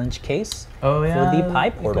other orange case. Oh yeah. For the Pi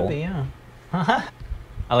portal. It could be, yeah.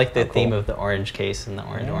 I like the theme of the orange case and the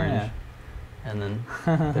orange. And then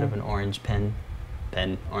a bit of an orange pen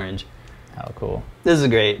orange. How cool. This is a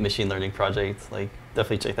great machine learning project. Like,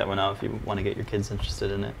 definitely check that one out if you want to get your kids interested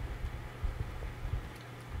in it.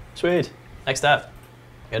 Sweet. Next up,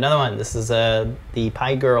 got another one. This is the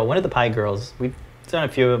Pi Girl, one of the Pi Girls. We've done a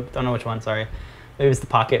few, don't know which one, sorry. Maybe it's the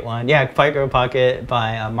Pocket one. Yeah, Pi Girl Pocket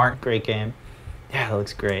by Mark. Great game. Yeah, that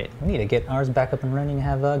looks great. We need to get ours back up and running and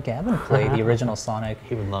have Gavin play the original Sonic.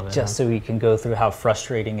 He would love it. Just so we can go through how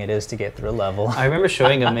frustrating it is to get through a level. I remember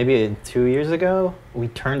showing him maybe 2 years ago. We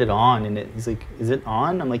turned it on and he's like, is it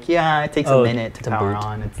on? I'm like, yeah, it takes a minute to power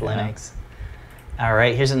on. It's Linux. All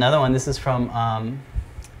right, here's another one. This is from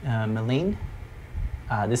Meline.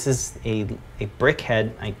 This is a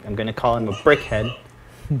brickhead. I'm going to call him a brickhead.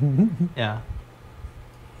 Yeah.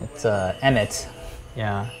 It's Emmett.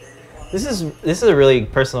 Yeah. This is a really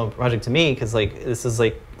personal project to me because this is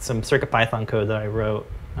like some CircuitPython code that I wrote.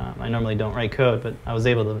 I normally don't write code, but I was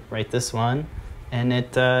able to write this one, and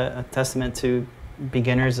it a testament to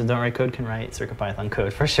beginners that don't write code can write CircuitPython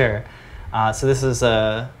code for sure. So this is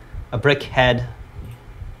a brick head,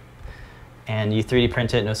 and you 3D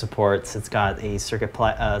print it, no supports. It's got a circuit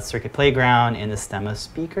playground and a Stemma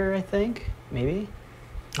speaker, I think, maybe.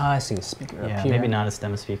 Oh, I see the speaker up Yeah, here. maybe not a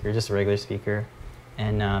Stemma speaker, just a regular speaker.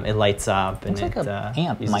 And it lights up, and Looks it like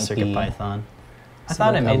amp uses might be- CircuitPython. I So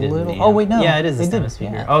thought like I made a it little- an oh, amp. wait, no. Yeah, it is a They Stemma did,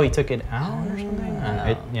 speaker. yeah. Oh, he took it out or something?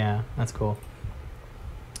 Oh. Yeah, that's cool.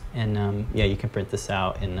 And yeah, you can print this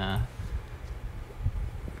out in,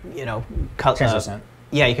 Translucent.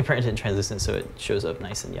 Yeah, you can print it in translucent so it shows up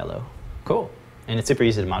nice and yellow. Cool. And it's super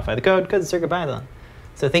easy to modify the code because it's CircuitPython.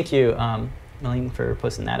 So thank you, Meline, for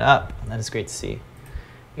posting that up. That is great to see.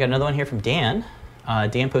 We got another one here from Dan.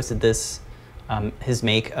 Dan posted this, his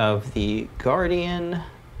make of the Guardian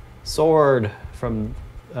sword from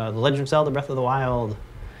The Legend of Zelda: Breath of the Wild.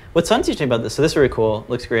 What's fun teaching about this? So this is really cool.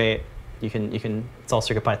 Looks great. You can. It's all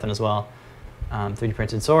CircuitPython as well. 3D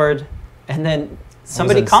printed sword. And then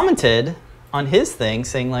somebody commented on his thing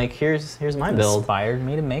saying like, here's my build. Inspired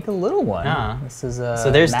me to make a little one. Yeah. This is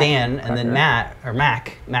So there's Mac Dan, and then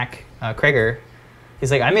Cracker. Mac Krager.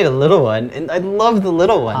 He's like, I made a little one, and I love the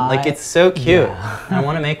little one. Like, it's so cute. Yeah. I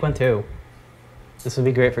want to make one too. This would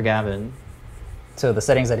be great for Gavin. So the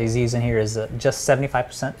settings that he's using here is just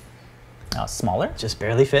 75% smaller. Just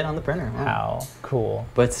barely fit on the printer. Wow. How cool.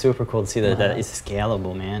 But it's super cool to see that that is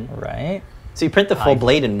scalable, man. Right? So you print the full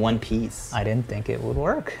blade in one piece. I didn't think it would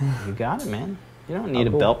work. You got it, man. You don't need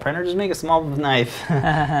cool. a belt printer. Just make a small knife.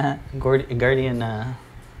 Guardian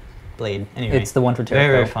blade. Anyway, It's the one for very,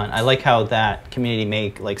 very Terraco. fun. I like how that community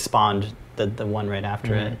make spawned the one right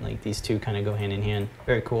after it. Like these two kind of go hand in hand.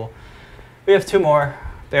 Very cool. We have two more.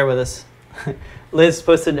 Bear with us. Liz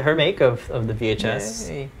posted her make of the VHS,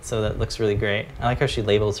 Yay. so that looks really great. I like how she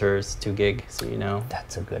labels hers 2 gig, so you know.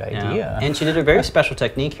 That's a good Yeah. idea. And she did a very special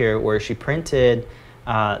technique here where she printed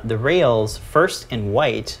the rails first in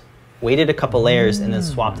white, weighted a couple layers, and then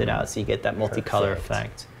swapped it out so you get that multicolor Perfect.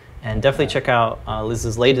 effect. And definitely check out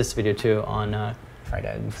Liz's latest video too on fried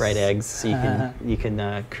eggs. fried eggs, so you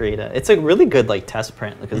can create a. It's a really good test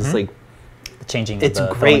print because it's like Changing it's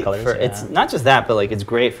the great colors, for yeah. it's not just that, but it's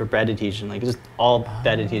great for bread adhesion, just all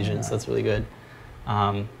bed adhesion. So that's really good.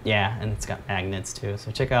 Yeah, and it's got magnets too.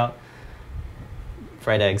 So check out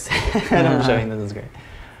fried eggs. And I'm showing this is great.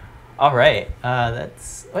 All right,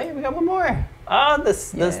 wait, we got one more. Oh, the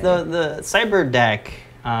Cyber Deck.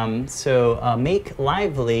 So Make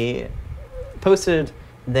Lively posted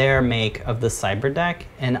their make of the Cyber Deck,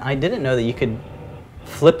 and I didn't know that you could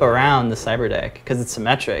flip around the Cyber Deck because it's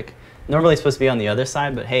symmetric. Normally it's supposed to be on the other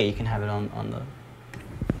side, but hey, you can have it on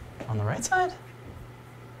the right side,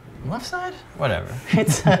 left side, whatever.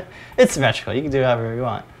 It's symmetrical. You can do it however you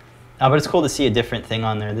want. But it's cool to see a different thing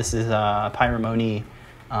on there. This is a Pyromoni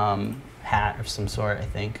hat of some sort, I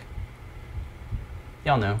think.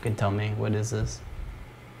 Y'all know, can tell me, what is this?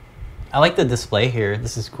 I like the display here.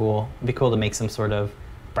 This is cool. It'd be cool to make some sort of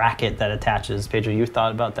bracket that attaches. Pedro, you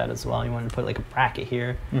thought about that as well. You wanted to put like a bracket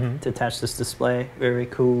here to attach this display. Very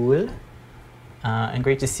cool. And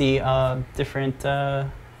great to see different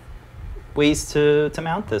ways to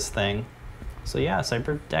mount this thing. So yeah,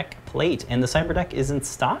 CyberDeck plate. And the CyberDeck is in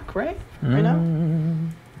stock, right? Right now?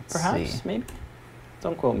 Perhaps, maybe?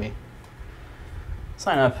 Don't quote me.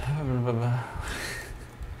 Sign up.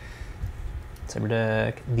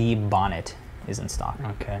 CyberDeck, the bonnet is in stock.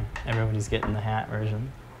 Okay, everybody's getting the hat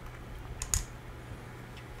version.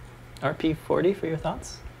 RP40 for your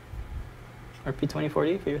thoughts?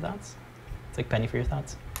 RP2040 for your thoughts? It's like Penny for your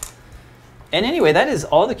thoughts. And anyway, that is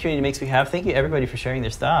all the community makes we have. Thank you everybody for sharing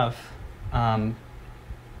their stuff. We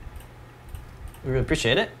really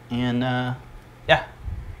appreciate it. And yeah,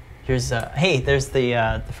 here's hey, there's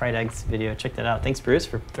the fried eggs video. Check that out. Thanks, Bruce,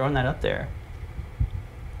 for throwing that up there.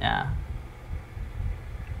 Yeah.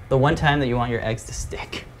 The one time that you want your eggs to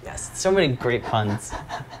stick. Yes, so many great puns.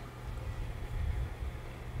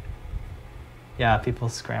 Yeah, people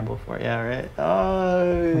scramble for it. Yeah, right.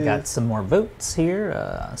 Oh, We got some more votes here.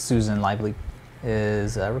 Susan Lively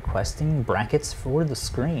is requesting brackets for the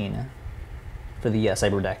screen for the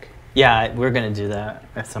CyberDeck. yeah, we're gonna do that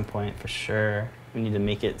at some point for sure. We need to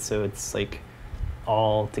make it so it's like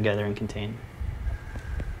all together and contained.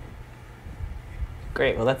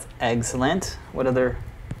 Great. Well, that's excellent. What other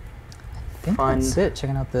I think fun that's it.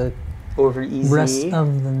 Checking out the over easy rest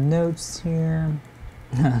of the notes here.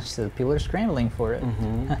 So people are scrambling for it.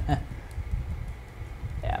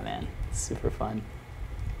 Yeah, man, super fun.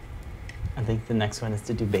 I think the next one is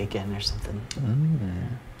to do bacon or something.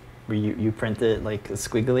 Where you print it like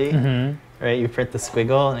squiggly, right? You print the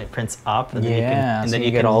squiggle and it prints up, and then you can, and so then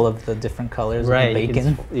you get all of the different colors right, of the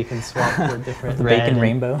bacon. You can swap for different The red bacon and,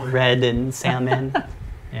 rainbow. red and salmon.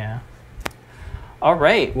 Yeah. All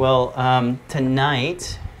right. Well,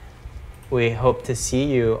 tonight we hope to see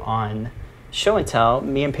you on Show and Tell.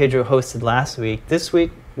 Me and Pedro hosted last week. This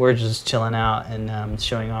week we're just chilling out and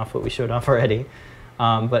showing off what we showed off already.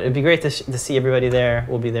 But it'd be great to see everybody there.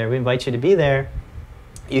 We'll be there. We invite you to be there.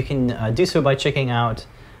 You can do so by checking out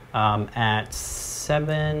at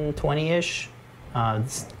 7:20ish.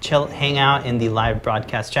 Chill, hang out in the live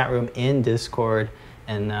broadcast chat room in Discord,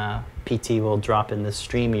 and PT will drop in the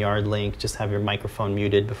StreamYard link. Just have your microphone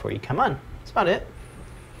muted before you come on. That's about it.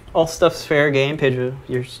 All stuff's fair game. Pedro,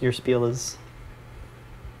 your spiel is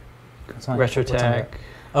retro tech.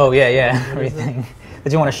 Oh yeah, everything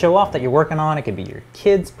that you want to show off that you're working on. It could be your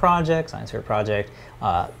kids' project, science fair project.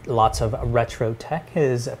 Lots of retro tech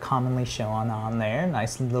is commonly shown on there.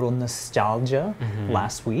 Nice little nostalgia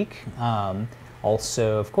last week.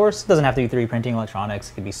 Also, of course, it doesn't have to be 3D printing, electronics.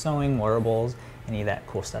 It could be sewing, wearables. Any of that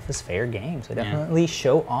cool stuff is fair game. So definitely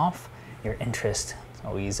show off your interest. It's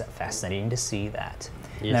always fascinating to see that.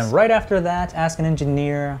 Yes. And then right after that, Ask an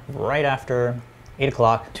Engineer. Right after 8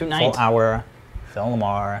 o'clock, Tonight. full hour. Phil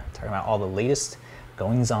Lamar talking about all the latest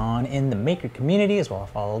goings on in the maker community, as well as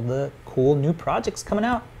all the cool new projects coming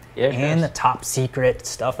out, and the top secret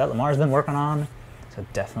stuff that Lamar's been working on. So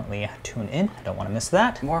definitely tune in. I don't want to miss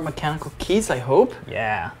that. More mechanical keys, I hope.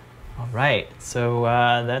 Yeah. All right. So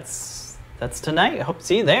that's tonight. I hope to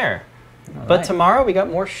see you there. All But right. tomorrow we got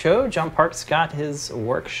more show. John Park's got his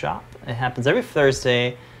workshop. It happens every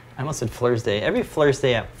Thursday. I almost said Thursday. Every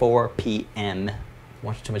Thursday at 4 p.m.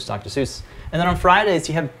 Watch too much Dr. Seuss. And then on Fridays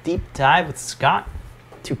you have Deep Dive with Scott,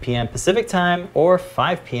 2 p.m. Pacific time or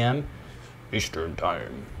 5 p.m. Eastern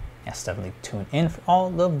time. Yes, definitely tune in for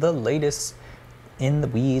all of the latest in the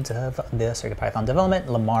weeds of the CircuitPython development.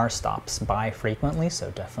 Lamar stops by frequently, so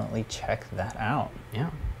definitely check that out. Yeah.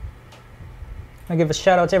 I give a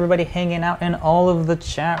shout out to everybody hanging out in all of the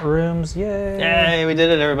chat rooms. Yay! Yay, we did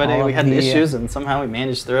it, everybody. All We of had the the, issues and somehow we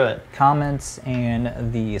managed through it. Comments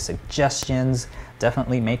and the suggestions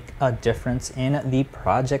definitely make a difference in the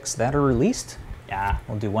projects that are released. Yeah.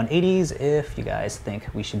 We'll do 180s if you guys think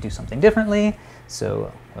we should do something differently.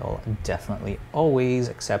 So we'll definitely always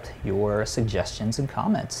accept your suggestions and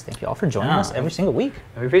comments. Thank you all for joining us every single week.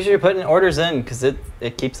 We appreciate you putting orders in because it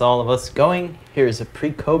keeps all of us going. Here's a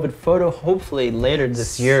pre-COVID photo. Hopefully later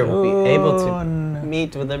this year we'll be able to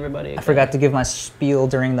meet with everybody again. I forgot to give my spiel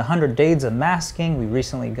during the 100 days of masking. We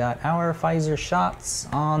recently got our Pfizer shots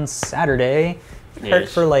on Saturday. Hurt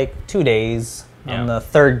for like 2 days. On the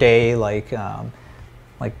third day, like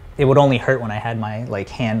it would only hurt when I had my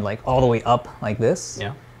hand all the way up like this.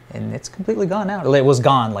 Yeah. And it's completely gone now. It was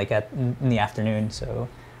gone in the afternoon, so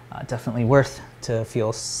definitely worth to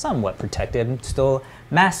feel somewhat protected. Still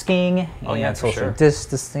masking and social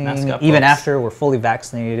distancing. Mask up, even folks. after we're fully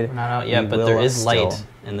vaccinated. We're not out yet, but there is light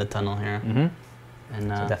in the tunnel here. And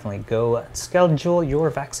So definitely go schedule your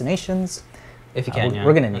vaccinations. if you can, yeah.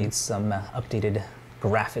 We're going to need some updated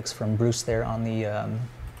graphics from Bruce there on the.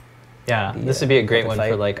 Yeah, the, this would be a great the one fight.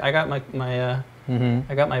 for like, I got my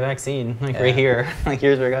Mm-hmm. I got my vaccine, like Yeah. right here. Like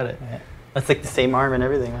here's where I got it. Yeah. That's like the same arm and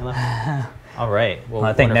everything. I love. All right. Well,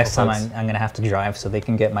 I think wonderful, next time folks. I'm going to have to drive so they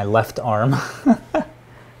can get my left arm.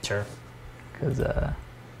 Sure. Because All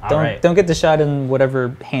don't right. don't get the shot in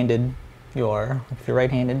whatever handed you are. If you're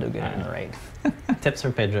right-handed, don't get it in the right. Tips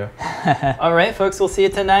from Pedro. All right, folks. We'll see you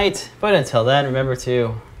tonight. But until then, remember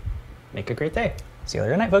to make a great day. See you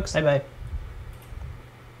later tonight, folks. Bye bye.